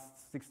that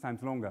lasts 6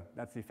 times longer.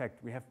 That's the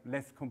effect. We have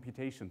less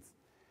computations.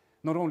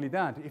 Not only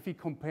that, if we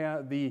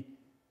compare the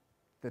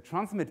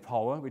transmit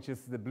power, which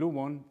is the blue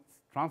one,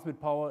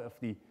 transmit power of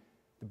the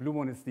blue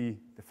one is the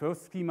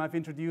first scheme I've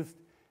introduced,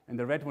 and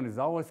the red one is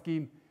our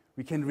scheme,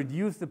 we can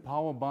reduce the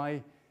power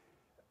by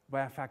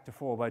a factor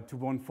 4, to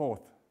 1/4.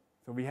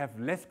 So we have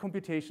less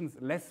computations,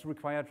 less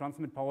required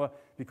transmit power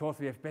because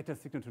we have better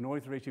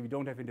signal-to-noise ratio, we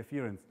don't have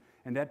interference.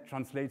 And that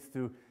translates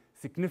to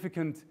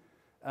significant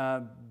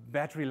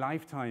battery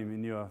lifetime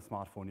in your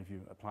smartphone if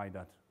you apply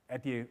that,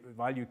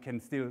 while you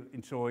can still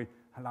enjoy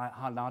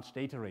large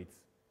data rates.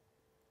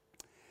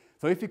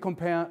 So if you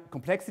compare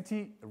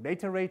complexity,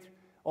 data rate,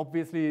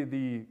 obviously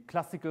the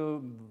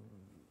classical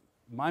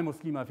MIMO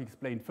scheme I've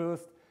explained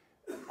first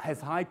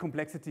has high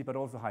complexity but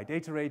also high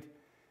data rate.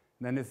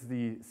 Then is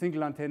the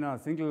single antenna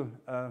at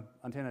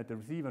the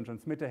receiver and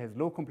transmitter has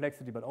low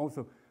complexity but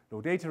also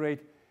low data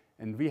rate.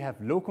 And we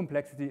have low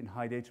complexity and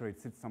high data rate,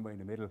 sits somewhere in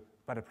the middle,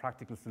 but a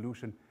practical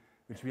solution,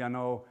 which we are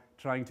now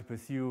trying to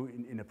pursue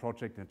in a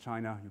project in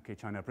China,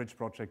 UK-China Bridge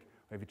project,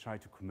 where we try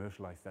to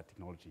commercialize that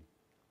technology.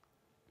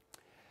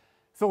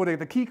 So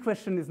the key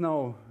question is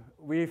now,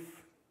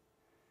 we've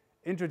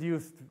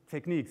introduced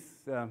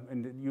techniques,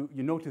 and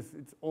you notice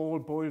it all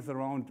boils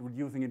around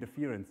reducing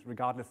interference,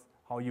 regardless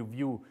how you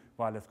view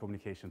wireless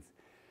communications.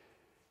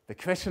 The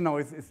question now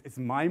is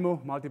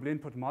MIMO, multiple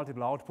input,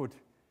 multiple output,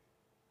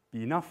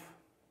 be enough?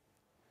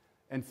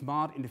 And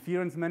smart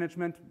interference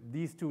management,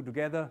 these two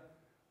together,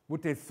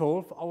 would they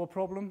solve our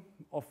problem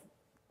of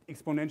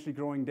exponentially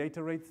growing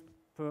data rates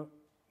per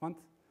month?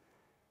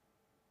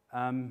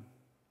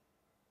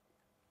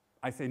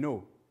 I say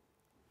no.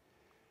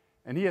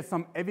 And here's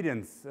some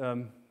evidence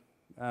that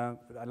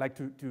I'd like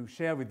to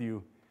share with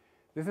you.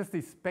 This is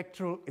the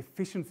spectral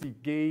efficiency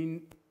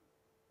gain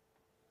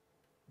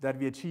that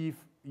we achieve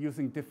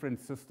using different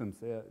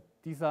systems.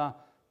 These are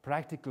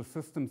practical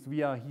systems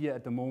we are here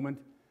at the moment.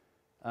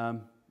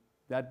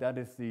 That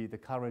is the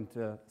current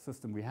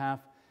system we have.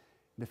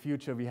 In the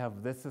future, we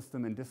have this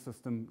system and this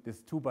system.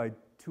 This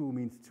 2x2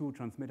 means 2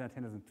 transmit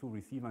antennas and 2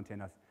 receive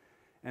antennas.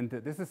 And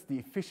this is the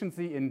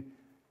efficiency in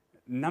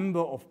number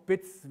of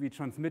bits we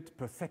transmit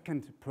per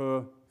second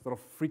per sort of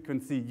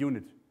frequency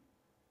unit,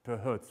 per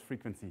hertz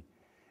frequency.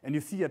 And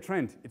you see a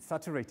trend, it's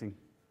saturating.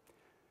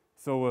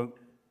 So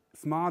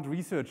smart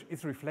research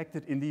is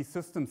reflected in these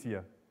systems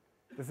here.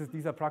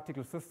 These are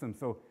practical systems.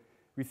 So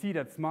we see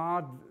that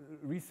smart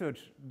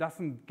research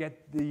doesn't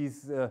get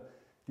these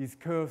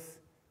curves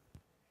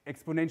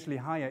exponentially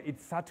higher, it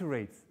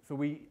saturates. So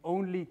we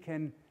only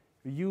can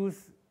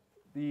use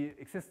the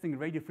existing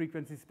radio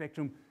frequency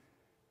spectrum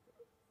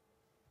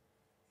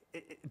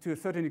to a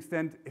certain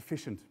extent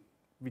efficient.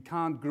 We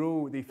can't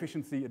grow the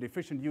efficiency, the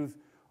efficient use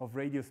of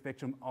radio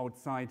spectrum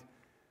outside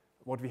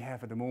what we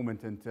have at the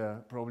moment, and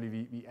probably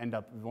we end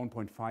up with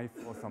 1.5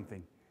 or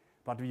something.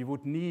 But we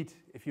would need,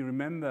 if you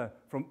remember,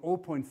 from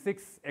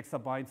 0.6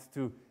 exabytes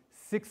to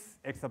 6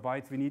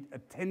 exabytes, we need a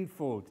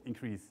 10-fold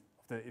increase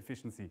of the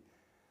efficiency.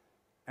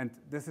 And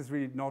this is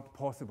really not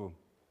possible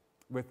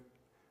with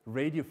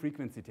radio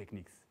frequency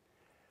techniques.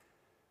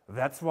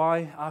 That's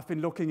why I've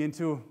been looking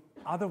into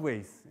other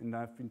ways, and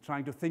I've been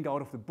trying to think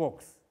out of the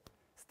box,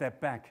 step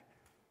back,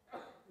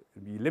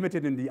 be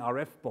limited in the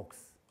RF box.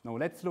 Now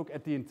let's look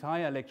at the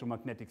entire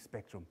electromagnetic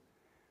spectrum,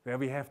 where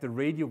we have the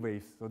radio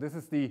waves. So this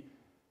is the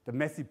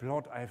messy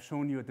plot I have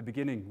shown you at the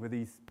beginning with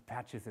these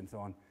patches and so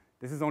on.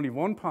 This is only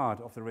one part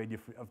of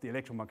the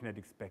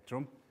electromagnetic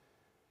spectrum.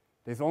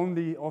 There's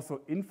only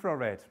also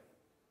infrared.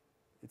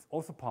 It's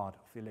also part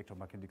of the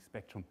electromagnetic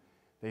spectrum.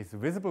 There's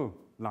visible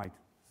light.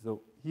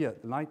 So here,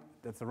 the light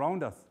that's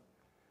around us.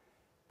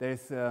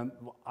 There's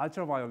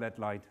ultraviolet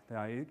light. There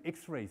are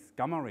X-rays,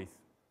 gamma rays.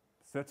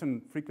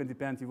 Certain frequency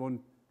bands you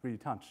won't really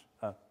touch.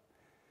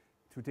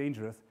 Too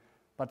dangerous.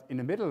 But in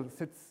the middle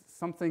sits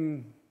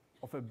something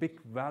of a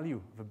big value,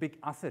 of a big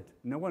asset.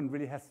 No one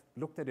really has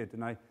looked at it.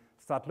 And I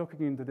started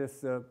looking into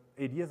this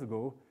 8 years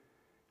ago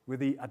with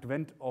the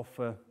advent of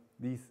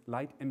these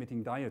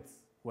light-emitting diodes.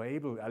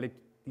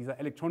 These are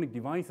electronic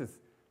devices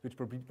which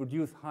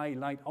produce high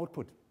light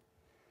output.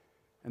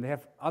 And they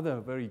have other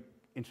very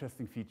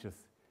interesting features.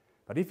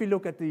 But if we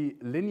look at the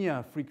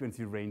linear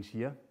frequency range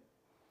here,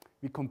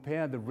 we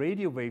compare the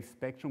radio wave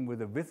spectrum with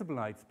the visible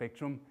light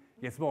spectrum.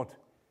 Guess what?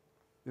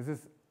 This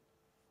is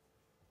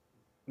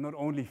not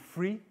only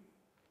free,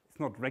 it's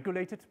not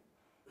regulated,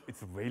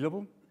 it's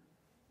available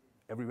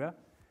everywhere,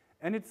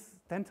 and it's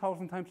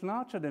 10,000 times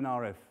larger than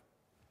RF.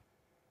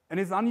 And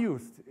it's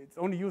unused. It's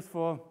only used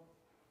for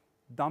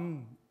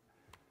dumb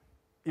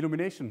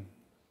illumination.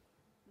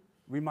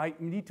 We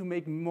might need to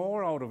make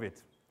more out of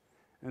it.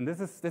 And this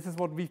is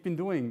what we've been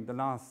doing the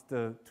last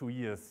 2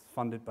 years,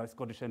 funded by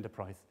Scottish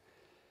Enterprise.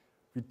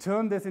 We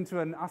turn this into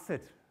an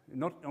asset,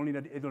 not only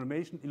an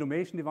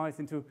illumination device,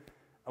 into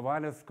a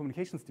wireless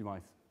communications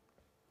device.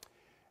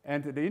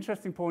 And the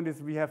interesting point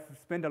is we have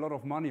spent a lot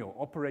of money, or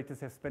operators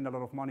have spent a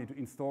lot of money to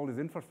install this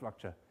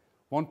infrastructure,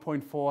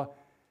 1.4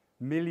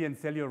 million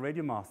cellular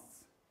radio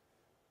masts.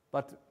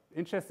 But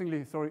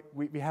interestingly,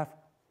 we have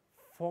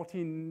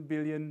 14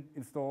 billion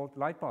installed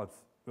light bulbs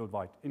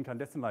worldwide,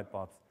 incandescent light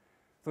bulbs.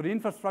 So the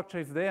infrastructure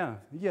is there,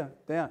 here,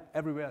 there,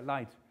 everywhere,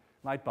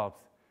 light bulbs.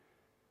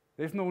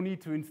 There's no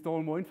need to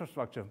install more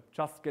infrastructure.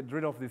 Just get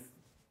rid of this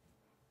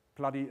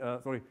bloody,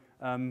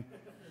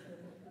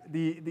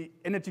 the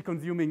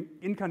energy-consuming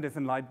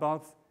incandescent light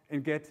bulbs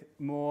and get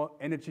more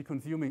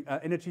energy-consuming,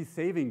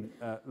 energy-saving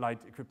light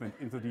equipment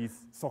into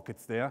these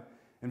sockets there.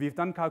 And we've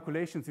done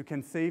calculations. You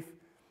can save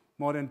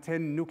more than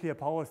 10 nuclear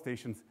power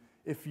stations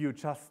if you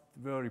just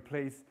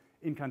replace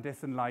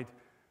incandescent light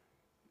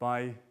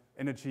by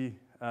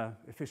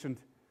energy-efficient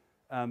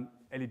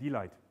LED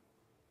light.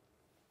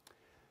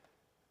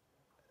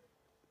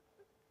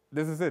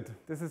 This is it.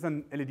 This is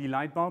an LED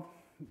light bulb.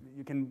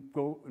 You can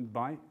go and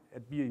buy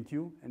at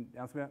B&Q and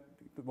elsewhere.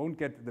 You won't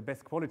get the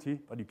best quality,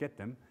 but you get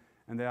them.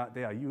 And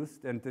they are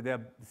used. And there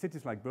are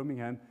cities like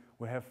Birmingham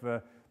who have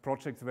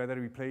projects where they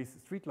replace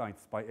street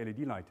lights by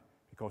LED light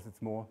because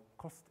it's more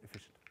cost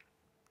efficient.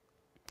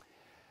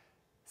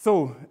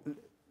 So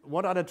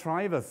what are the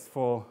drivers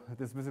for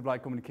this visible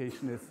light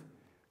communication is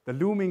the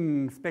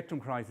looming spectrum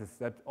crisis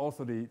that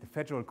also the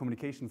Federal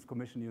Communications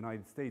Commission in the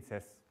United States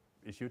has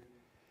issued.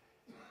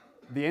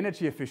 The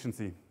energy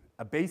efficiency.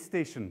 A base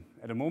station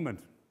at the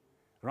moment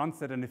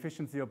runs at an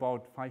efficiency of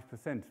about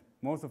 5%.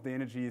 Most of the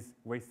energy is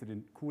wasted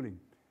in cooling.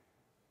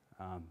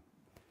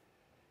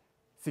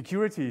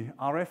 Security,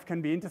 RF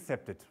can be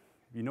intercepted.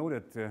 We know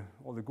that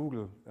all the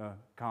Google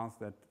cars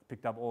that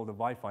picked up all the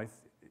Wi-Fis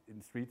in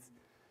the streets.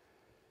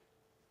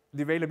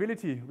 The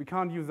availability, we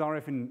can't use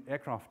RF in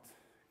aircraft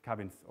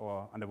cabins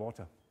or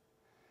underwater.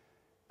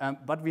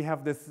 But we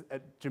have this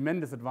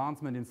tremendous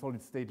advancement in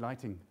solid state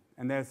lighting,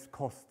 and there's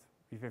cost.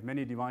 If you have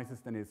many devices,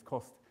 then there's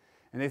cost.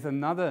 And there's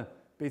another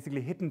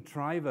basically hidden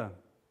driver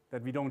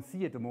that we don't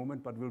see at the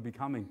moment, but will be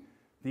coming.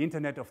 The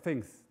Internet of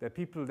Things. There are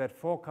people that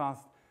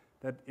forecast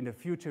that in the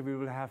future we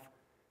will have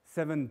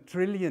 7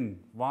 trillion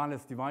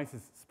wireless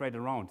devices spread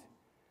around.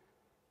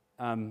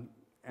 And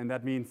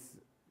that means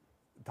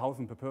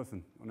 1,000 per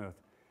person on Earth.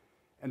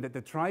 And that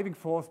the driving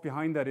force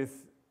behind that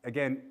is,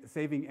 again,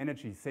 saving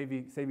energy,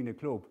 saving the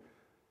globe.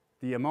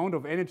 The amount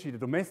of energy, the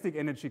domestic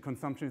energy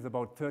consumption is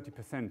about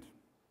 30%.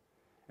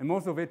 And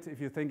most of it,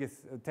 if you think,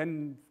 is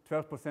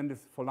 10–12% is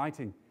for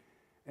lighting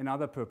and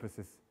other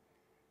purposes.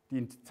 The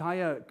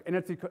entire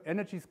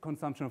energy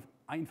consumption of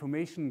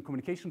information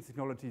communications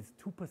technology is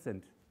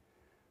 2%.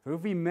 So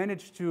if we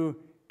manage to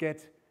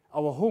get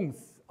our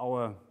homes,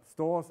 our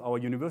stores, our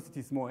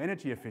universities more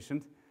energy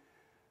efficient,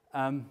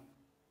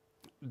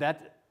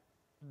 that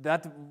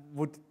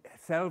would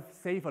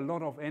save a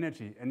lot of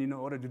energy. And in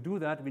order to do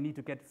that, we need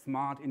to get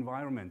smart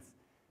environments.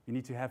 We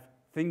need to have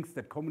things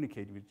that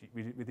communicate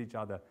with each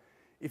other.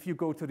 If you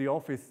go to the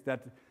office,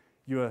 that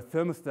your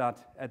thermostat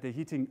at the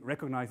heating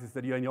recognizes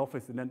that you're in the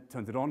office and then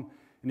turns it on.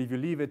 And if you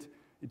leave it,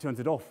 it turns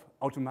it off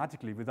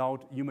automatically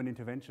without human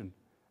intervention.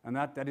 And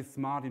that is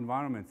smart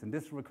environments. And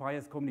this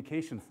requires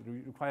communications.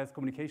 It requires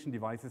communication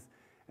devices.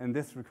 And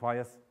this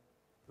requires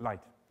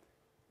light,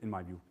 in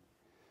my view.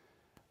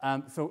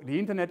 So the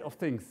Internet of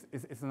Things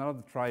is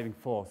another driving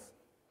force.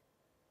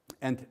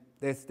 And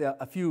there are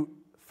a few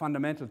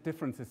fundamental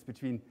differences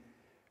between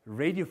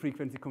radio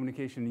frequency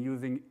communication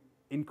using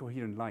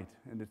incoherent light,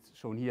 and it's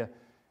shown here,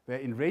 where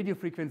in radio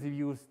frequency we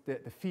use the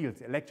field,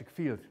 the electric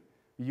field.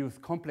 We use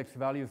complex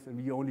values, and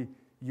we only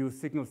use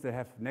signals that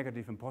have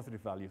negative and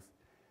positive values.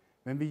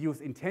 When we use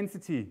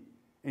intensity,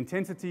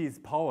 intensity is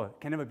power, it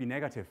can never be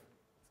negative.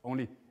 It's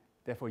only,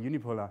 therefore,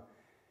 unipolar.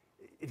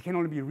 It can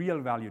only be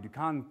real valued. You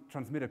can't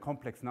transmit a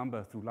complex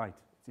number through light.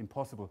 It's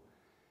impossible.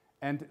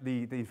 And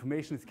the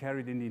information is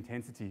carried in the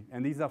intensity.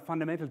 And these are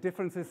fundamental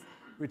differences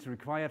which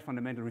require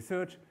fundamental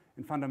research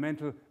and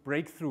fundamental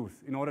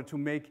breakthroughs in order to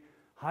make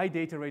high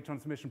data rate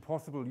transmission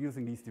possible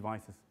using these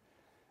devices.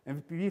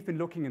 And we've been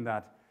looking in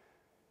that.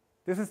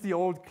 This is the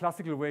old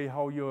classical way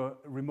how your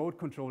remote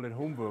control at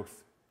home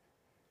works.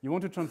 You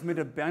want to transmit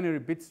a binary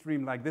bit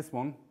stream like this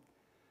one,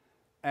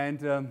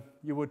 and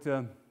you would,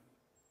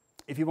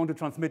 if you want to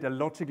transmit a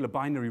logical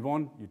binary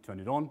 1, you turn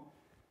it on.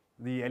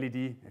 The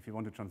LED, if you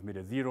want to transmit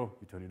a 0,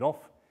 you turn it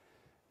off.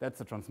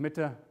 That's a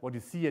transmitter. What you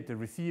see at the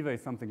receiver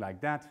is something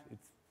like that.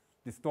 It's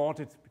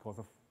distorted because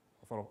of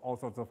all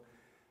sorts of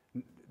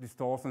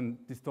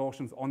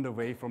distortions on the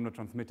way from the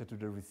transmitter to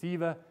the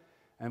receiver.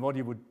 And what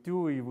you would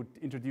do, you would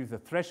introduce a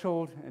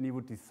threshold, and you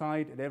would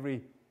decide at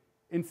every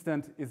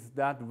instant, is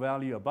that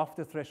value above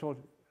the threshold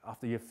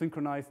after you have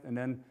synchronized, and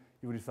then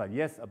you would decide,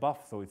 yes, above,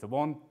 so it's a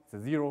 1, it's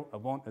a 0, a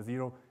 1, a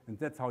 0, and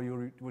that's how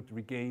you would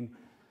regain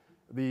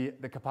the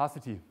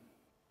capacity.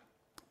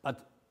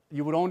 But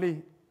you would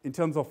only, in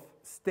terms of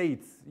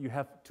states, you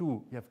have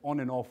two. You have on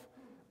and off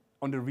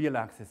on the real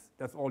axis.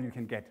 That's all you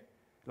can get,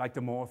 like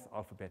the Morse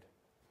alphabet.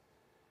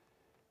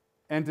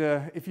 And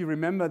if you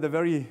remember the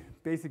very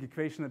basic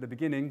equation at the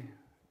beginning,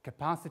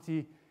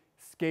 capacity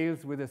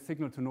scales with a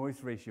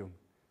signal-to-noise ratio.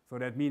 So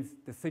that means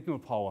the signal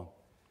power.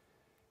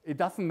 It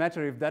doesn't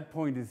matter if that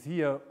point is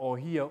here, or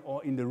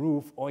in the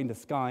roof, or in the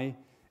sky.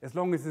 As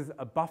long as it's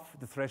above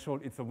the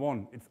threshold, it's a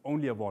 1. It's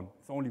only a 1.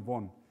 It's only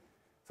 1.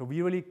 So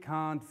we really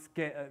can't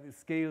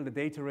scale the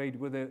data rate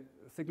with the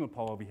signal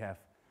power we have.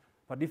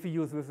 But if we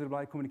use visible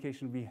light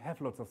communication, we have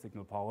lots of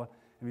signal power,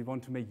 and we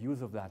want to make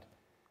use of that.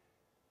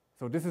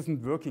 So this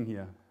isn't working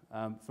here.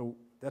 So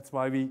that's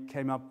why we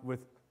came up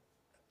with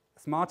a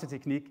smarter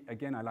technique.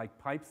 Again, I like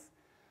pipes.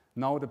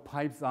 Now the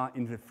pipes are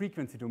in the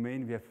frequency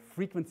domain. We have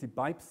frequency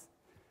pipes.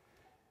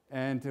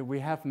 And we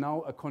have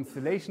now a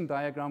constellation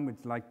diagram, which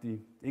is like the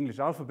English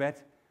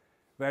alphabet,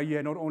 where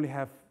you not only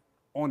have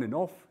on and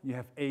off, you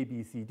have A,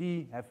 B, C,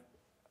 D, have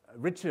a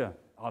richer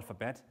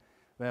alphabet,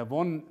 where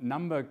one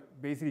number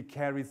basically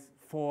carries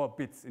 4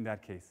 bits in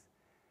that case.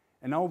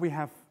 And now we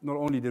have not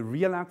only the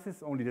real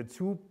axis, only the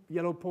 2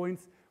 yellow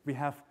points, we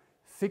have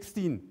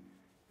 16.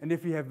 And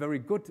if we have very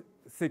good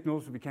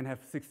signals, we can have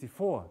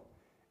 64.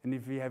 And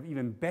if we have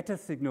even better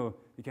signal,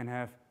 we can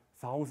have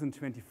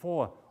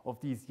 1,024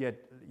 of these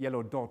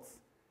yellow dots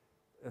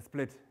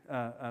split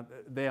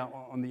there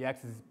on the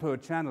axis per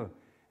channel.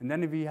 And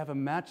then if we have a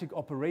magic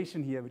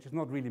operation here, which is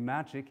not really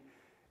magic,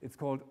 it's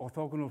called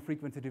orthogonal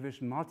frequency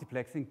division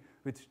multiplexing,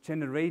 which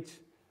generates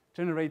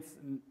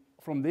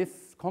from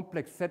this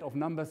complex set of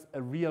numbers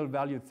a real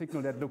valued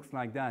signal that looks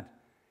like that.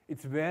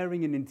 It's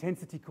varying in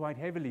intensity quite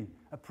heavily,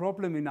 a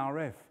problem in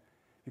RF,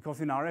 because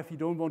in RF you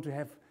don't want to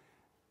have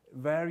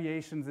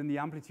variations in the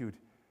amplitude.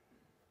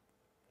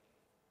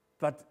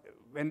 But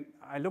when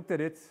I looked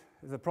at it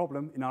as a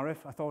problem in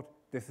RF, I thought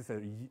this is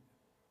a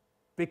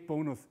big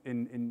bonus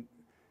in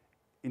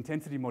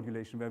intensity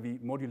modulation, where we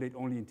modulate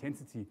only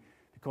intensity,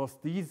 because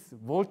these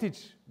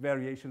voltage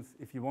variations,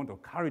 if you want, or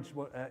current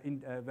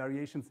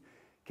variations,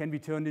 can be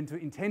turned into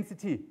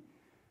intensity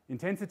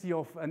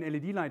of an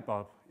LED light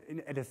bulb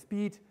at a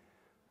speed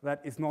that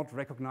is not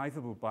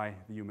recognizable by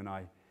the human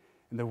eye.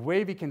 And the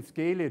way we can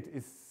scale it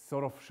is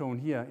sort of shown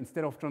here.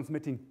 Instead of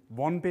transmitting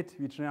 1 bit,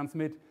 we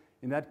transmit,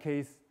 in that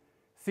case,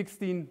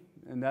 16,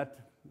 and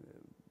that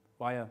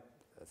via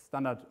a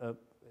standard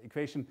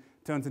equation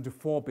turns into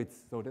 4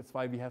 bits. So that's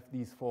why we have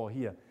these 4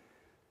 here.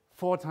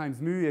 4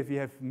 times mu, if we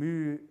have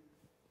mu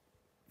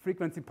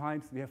frequency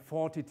pipes, we have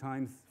 40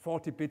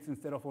 bits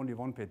instead of only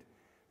 1 bit.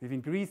 We've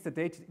increased the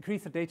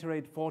data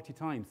rate 40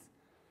 times.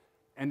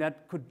 And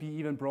that could be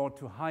even brought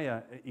to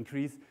higher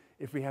increase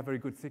if we have very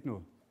good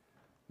signal.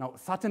 Now,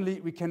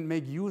 suddenly we can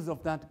make use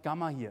of that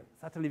gamma here.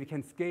 Suddenly we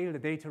can scale the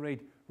data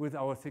rate with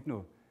our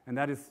signal. And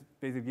that is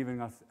basically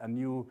giving us a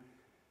new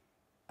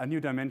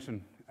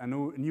dimension, a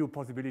new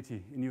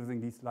possibility in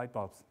using these light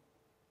bulbs.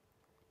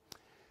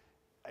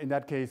 In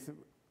that case,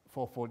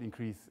 4-fold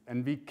increase.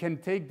 And we can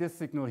take this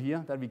signal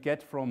here that we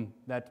get from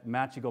that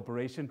magic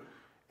operation.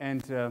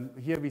 And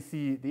here we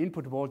see the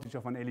input voltage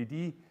of an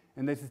LED.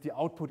 And this is the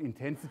output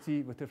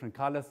intensity with different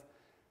colors.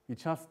 We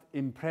just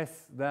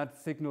impress that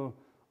signal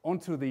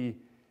onto the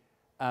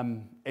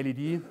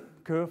LED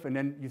curve. And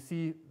then you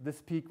see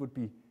this peak would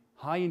be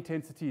high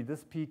intensity.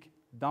 This peak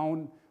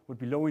down would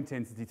be low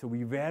intensity. So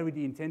we vary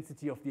the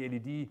intensity of the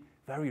LED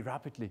very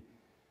rapidly.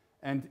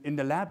 And in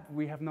the lab,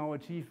 we have now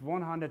achieved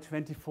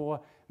 124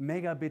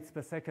 megabits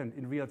per second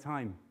in real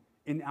time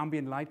in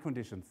ambient light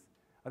conditions.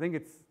 I think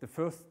it's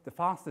the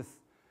fastest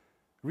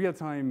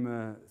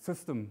real-time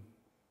system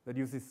that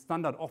uses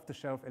standard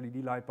off-the-shelf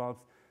LED light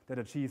bulbs that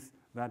achieves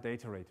that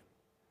data rate.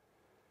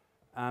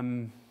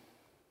 And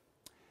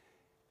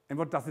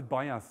what does it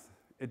buy us?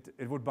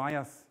 It would buy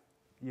us,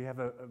 you have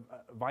a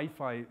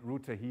Wi-Fi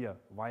router here,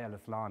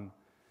 wireless LAN,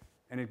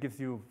 and it gives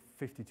you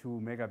 52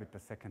 megabit per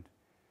second.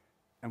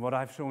 And what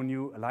I've shown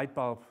you, a light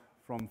bulb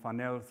from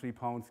Farnell, 3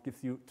 pounds,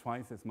 gives you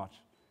twice as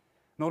much.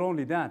 Not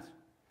only that,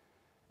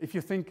 if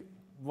you think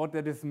what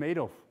that is made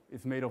of,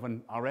 it's made of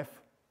an RF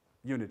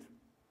unit.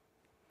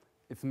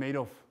 It's made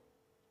of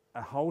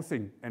a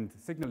housing and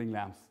signaling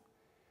lamps.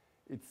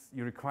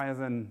 You requires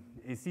an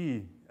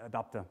AC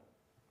adapter.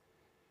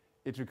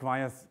 It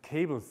requires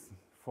cables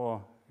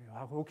for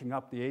hooking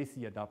up the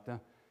AC adapter.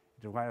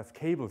 It requires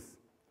cables.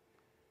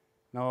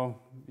 Now,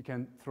 we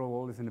can throw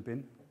all this in a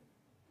bin.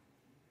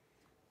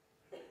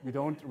 We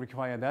don't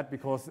require that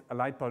because a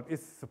light bulb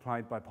is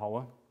supplied by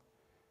power.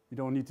 We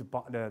don't need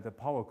the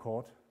power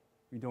cord.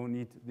 We don't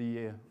need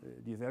the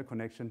DSL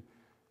connection.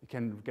 We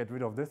can get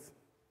rid of this.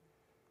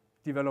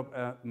 Develop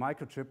a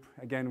microchip,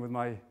 again with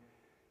my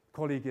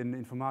colleague in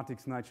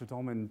informatics, Nigel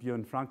Tom and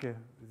Björn Franke.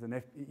 It's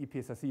an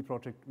EPSRC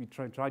project. We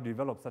try to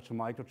develop such a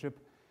microchip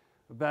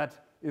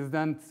that is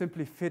then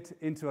simply fit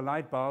into a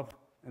light bulb,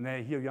 and there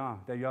you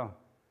are.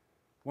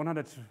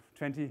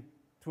 120,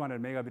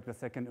 200 megabit per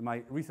second, and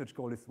my research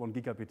goal is 1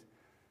 gigabit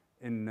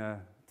in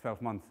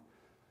 12 months.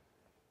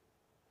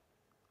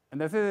 And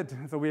that's it.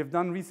 So we have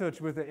done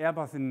research with the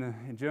Airbus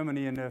in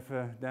Germany and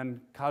have then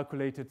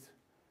calculated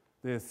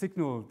the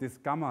signal, this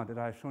gamma that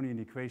I've shown you in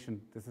the equation.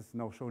 This is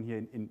now shown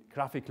here in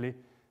graphically.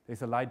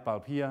 There's a light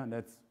bulb here, and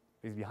that's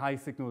basically high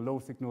signal, low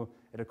signal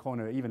at a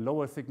corner, even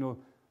lower signal,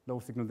 low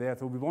signal there.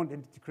 So we want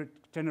to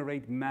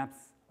generate maps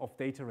of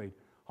data rate.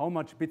 How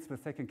much bits per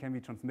second can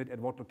we transmit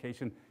at what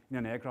location in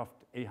an aircraft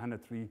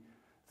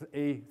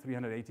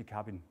A380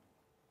 cabin?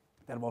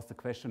 That was the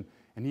question.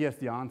 And here's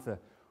the answer.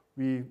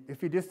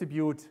 If we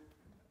distribute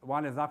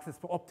wireless access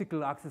for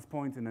optical access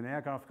points in an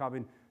aircraft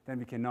cabin, then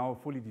we can now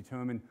fully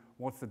determine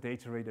what's the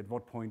data rate at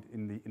what point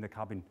in the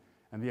cabin.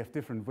 And we have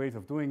different ways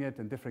of doing it,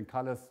 and different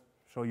colors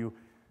show you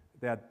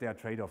their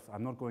trade-offs.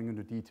 I'm not going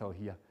into detail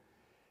here.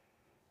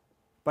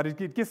 But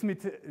it gives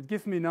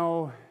me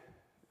now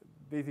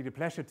basically the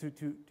pleasure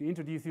to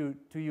introduce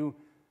to you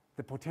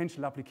the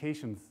potential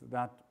applications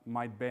that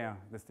might bear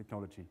this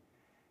technology.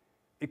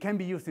 It can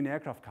be used in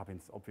aircraft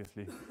cabins,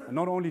 obviously, and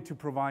not only to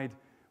provide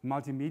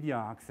multimedia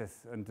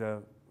access and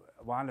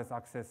wireless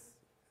access,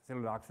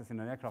 cellular access in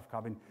an aircraft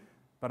cabin,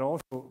 but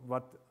also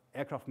what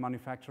aircraft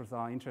manufacturers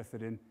are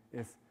interested in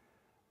is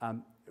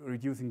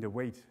reducing the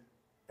weight.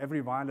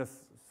 Every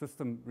wireless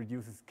system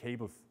reduces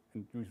cables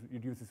and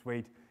reduces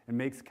weight and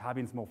makes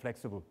cabins more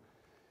flexible.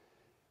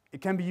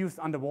 It can be used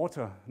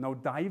underwater. Now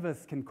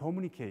divers can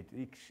communicate,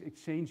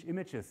 exchange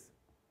images.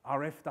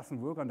 RF doesn't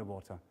work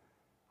underwater.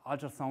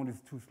 Ultrasound is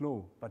too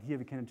slow, but here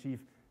we can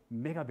achieve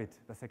megabit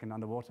per second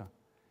underwater.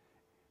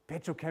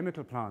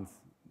 Petrochemical plants,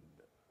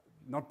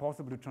 not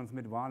possible to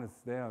transmit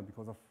wireless there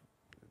because of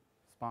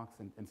sparks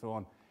and so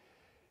on.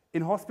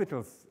 In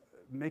hospitals,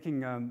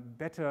 making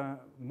better,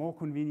 more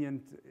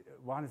convenient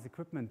wireless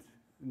equipment,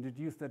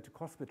 introduce that to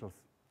hospitals.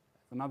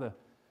 Another.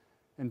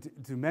 And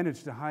to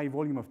manage the high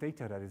volume of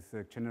data that is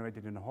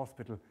generated in a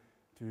hospital,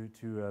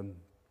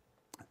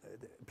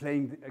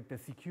 playing the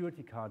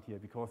security card here,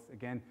 because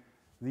again,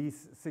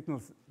 these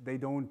signals, they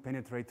don't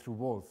penetrate through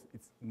walls.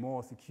 It's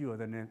more secure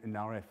than in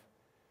RF.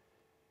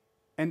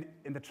 And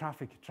in the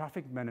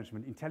traffic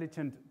management,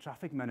 intelligent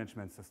traffic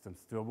management systems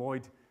to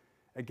avoid,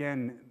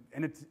 again,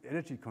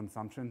 energy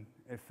consumption.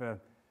 If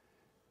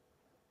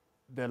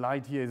the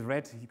light here is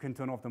red, you can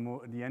turn off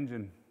the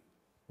engine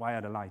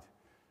via the light.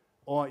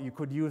 Or you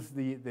could use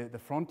the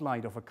front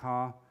light of a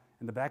car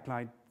and the back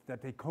light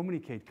that they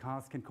communicate.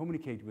 Cars can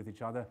communicate with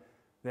each other,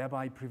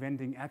 thereby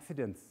preventing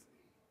accidents.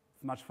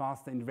 It's much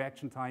faster in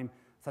reaction time,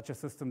 such a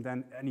system,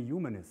 than any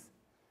human is.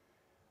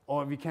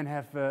 Or we can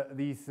have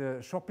these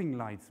shopping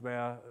lights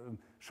where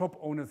shop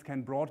owners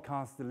can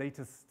broadcast the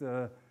latest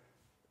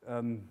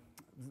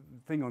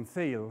thing on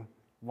sale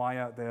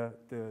via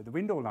the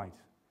window light.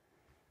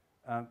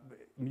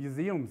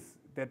 Museums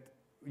that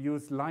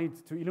use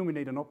light to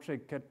illuminate an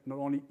object can not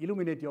only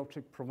illuminate the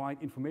object,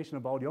 provide information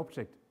about the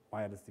object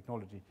via this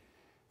technology.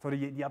 So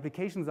the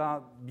applications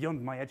are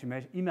beyond my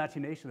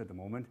imagination at the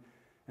moment,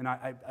 and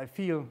I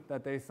feel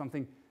that there is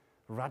something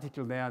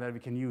radical there that we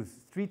can use.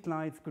 Street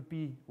lights could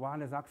be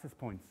wireless access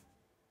points.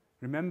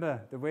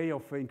 Remember, the way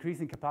of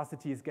increasing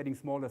capacity is getting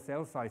smaller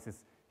cell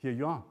sizes. Here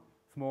you are,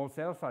 small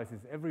cell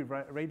sizes.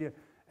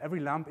 Every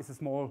lamp is a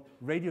small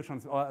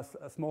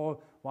a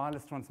small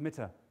wireless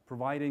transmitter,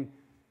 providing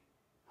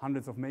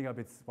hundreds of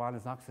megabits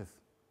wireless access.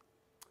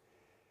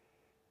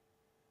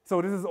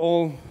 So this is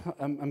all.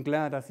 I'm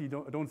glad I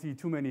don't see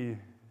too many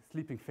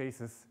sleeping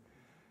faces.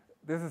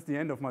 This is the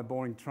end of my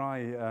boring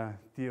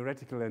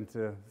theoretical and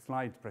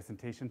slide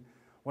presentation.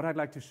 What I'd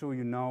like to show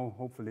you now,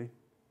 hopefully,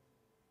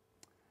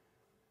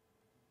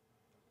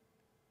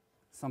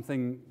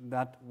 something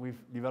that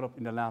we've developed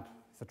in the lab.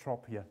 It's a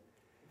drop here.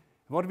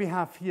 What we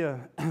have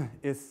here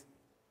is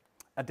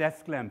a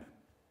desk lamp.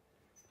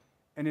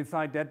 And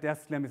inside that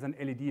desk lamp is an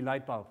LED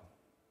light bulb.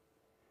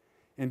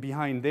 And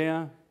behind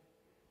there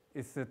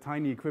is a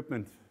tiny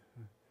equipment.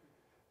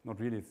 Not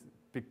really, it's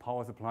big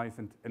power supplies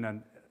and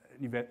an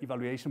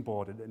evaluation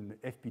board, an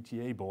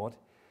FPGA board,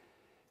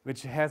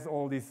 which has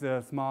all these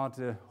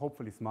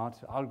hopefully smart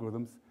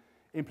algorithms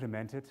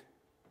implemented.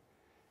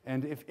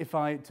 And if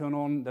I turn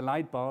on the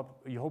light bulb,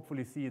 you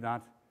hopefully see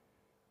that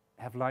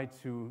I have light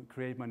to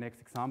create my next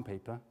exam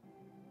paper.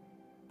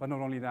 But not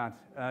only that,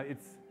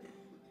 it's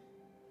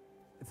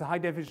a high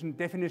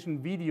definition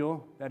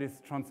video that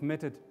is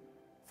transmitted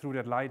through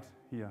that light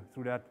here,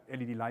 through that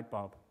LED light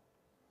bulb.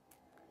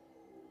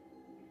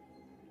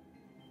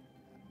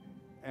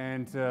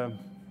 And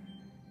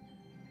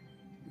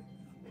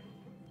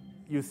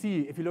you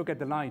see, if you look at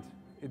the light,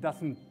 it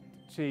doesn't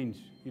change.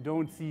 You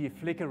don't see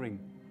flickering.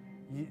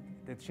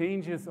 The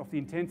changes of the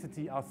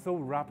intensity are so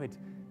rapid,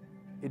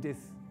 it is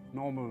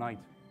normal light.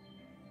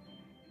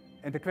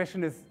 And the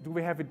question is, do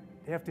we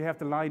have to have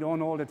the light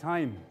on all the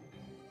time?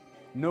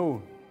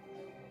 No.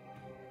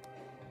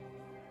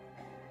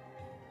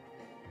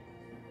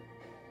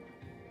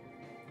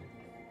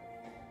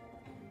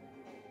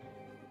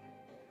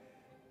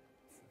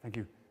 Thank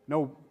you.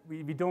 No,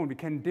 we don't. We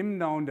can dim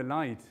down the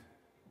light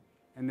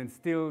and then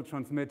still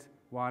transmit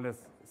wireless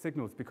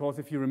signals. Because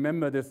if you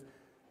remember this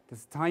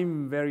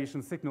time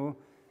variation signal,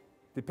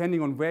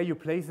 depending on where you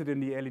place it in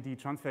the LED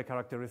transfer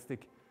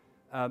characteristic,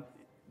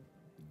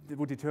 that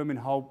would determine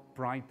how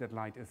bright that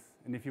light is.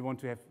 And if you want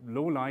to have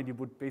low light, you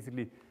would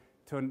basically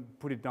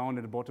put it down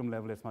at the bottom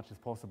level as much as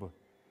possible.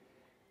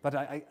 But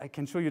I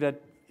can show you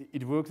that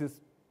it works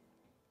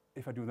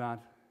if I do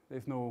that.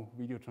 There's no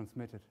video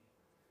transmitted.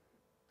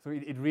 So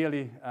it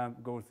really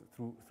goes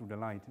through the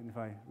light. And if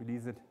I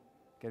release it,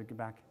 get it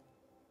back,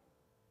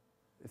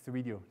 it's the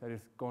video that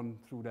has gone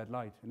through that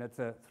light. And that's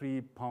a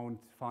 3-pound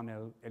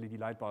Farnell LED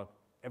light bulb.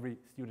 Every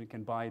student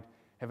can buy it,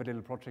 have a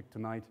little project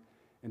tonight,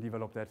 and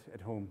develop that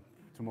at home.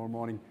 Tomorrow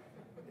morning,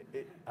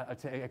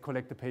 I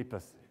collect the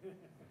papers.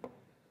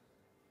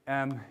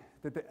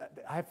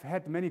 I've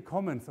had many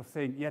comments of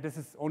saying, yeah,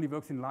 this only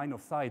works in line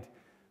of sight,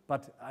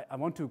 but I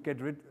want to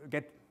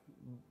get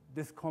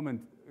this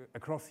comment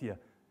across here.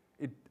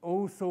 It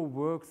also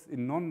works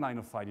in non-line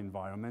of sight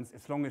environments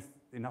as long as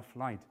enough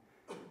light.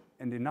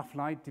 And enough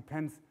light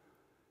depends,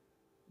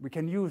 we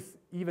can use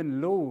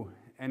even low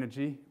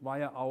energy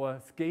via our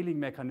scaling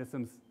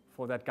mechanisms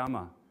for that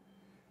gamma.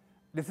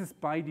 This is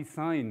by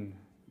design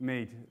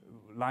made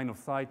line of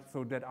sight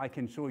so that I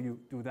can show you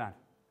do that.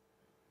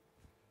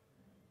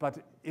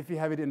 But if you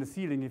have it in the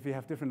ceiling, if you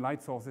have different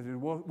light sources, it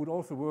would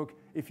also work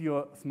if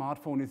your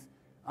smartphone is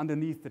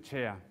underneath the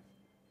chair.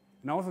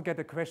 And I also get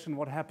the question,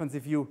 what happens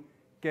if you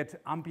get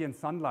ambient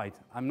sunlight?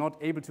 I'm not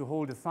able to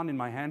hold the sun in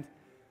my hand,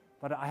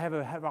 but I have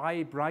a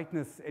high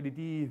brightness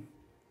LED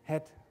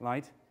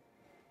headlight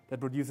that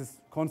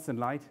produces constant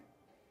light.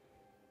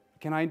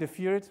 Can I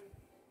interfere it?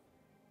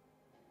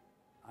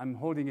 I'm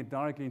holding it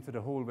directly into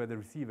the hole where the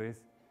receiver is.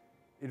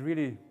 It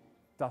really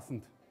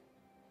doesn't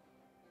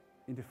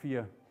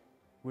interfere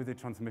with the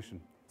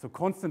transmission. So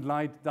constant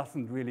light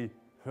doesn't really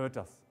hurt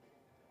us.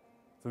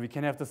 So we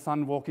can have the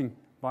sun walking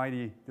by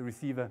the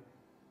receiver,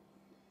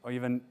 or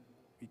even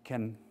we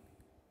can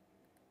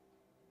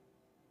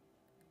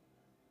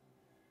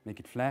make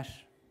it flash,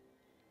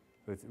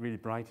 so it's really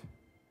bright.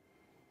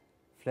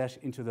 Flash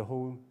into the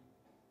hole.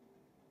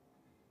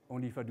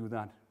 Only if I do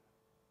that,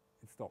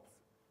 it stops.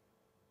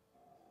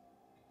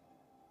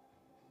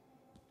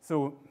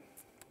 So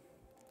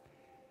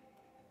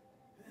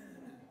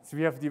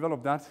we have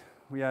developed that.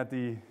 We are at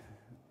the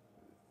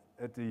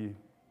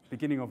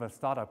beginning of a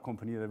startup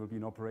company that will be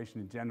in operation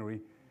in January.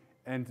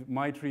 And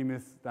my dream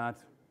is that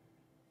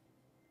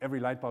every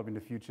light bulb in the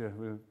future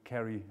will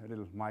carry a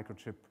little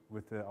microchip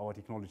with our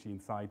technology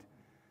inside.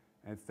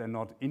 And it's then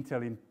not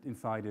Intel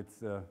inside,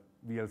 it's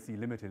VLC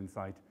limited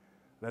inside.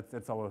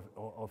 That's our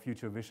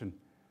future vision.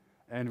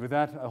 And with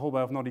that, I hope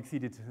I have not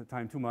exceeded the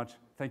time too much.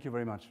 Thank you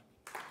very much.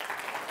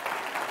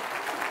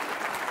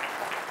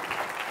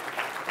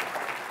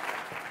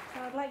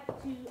 I'd like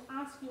to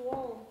ask you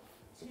all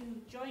to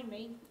join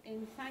me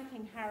in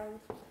thanking Harald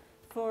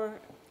for,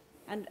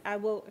 and I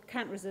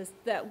can't resist,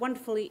 that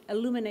wonderfully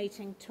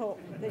illuminating talk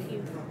that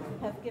you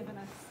have given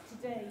us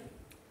today.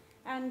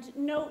 And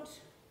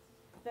note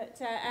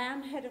that I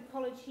am head of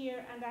college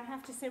here, and I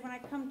have to say when I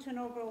come to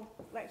inaugural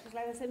lectures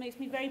like this, it makes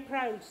me very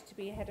proud to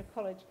be a head of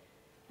college.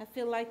 I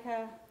feel like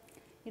a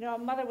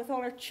mother with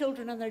all her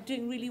children, and they're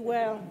doing really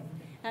well.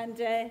 And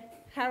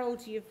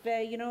Harald, you've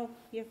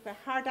a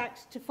hard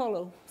act to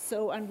follow.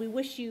 So, and we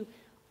wish you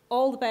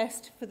all the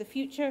best for the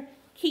future.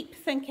 Keep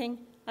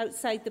thinking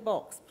outside the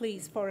box,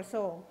 please, for us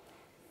all.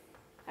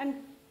 And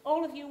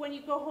all of you, when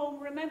you go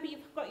home, remember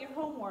you've got your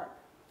homework.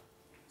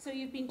 So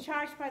you've been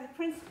charged by the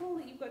principal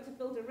that you've got to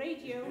build a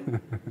radio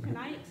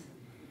tonight.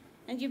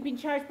 And you've been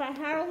charged by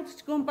Harald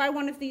to go and buy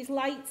one of these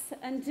lights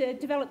and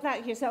develop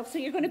that yourself. So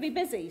you're going to be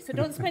busy. So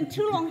don't spend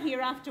too long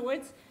here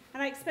afterwards.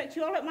 And I expect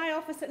you all at my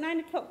office at 9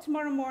 o'clock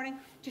tomorrow morning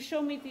to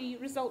show me the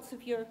results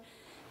of your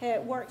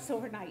works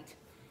overnight.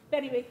 But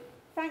anyway,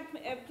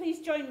 please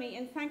join me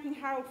in thanking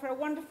Harald for a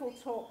wonderful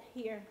talk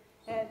here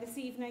this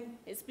evening.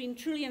 It's been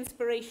truly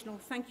inspirational.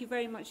 Thank you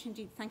very much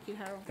indeed. Thank you,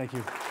 Harald. Thank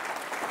you.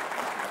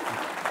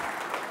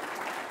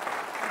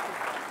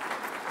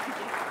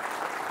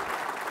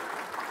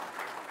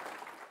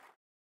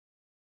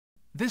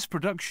 This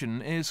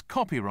production is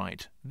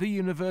copyright the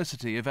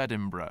University of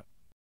Edinburgh.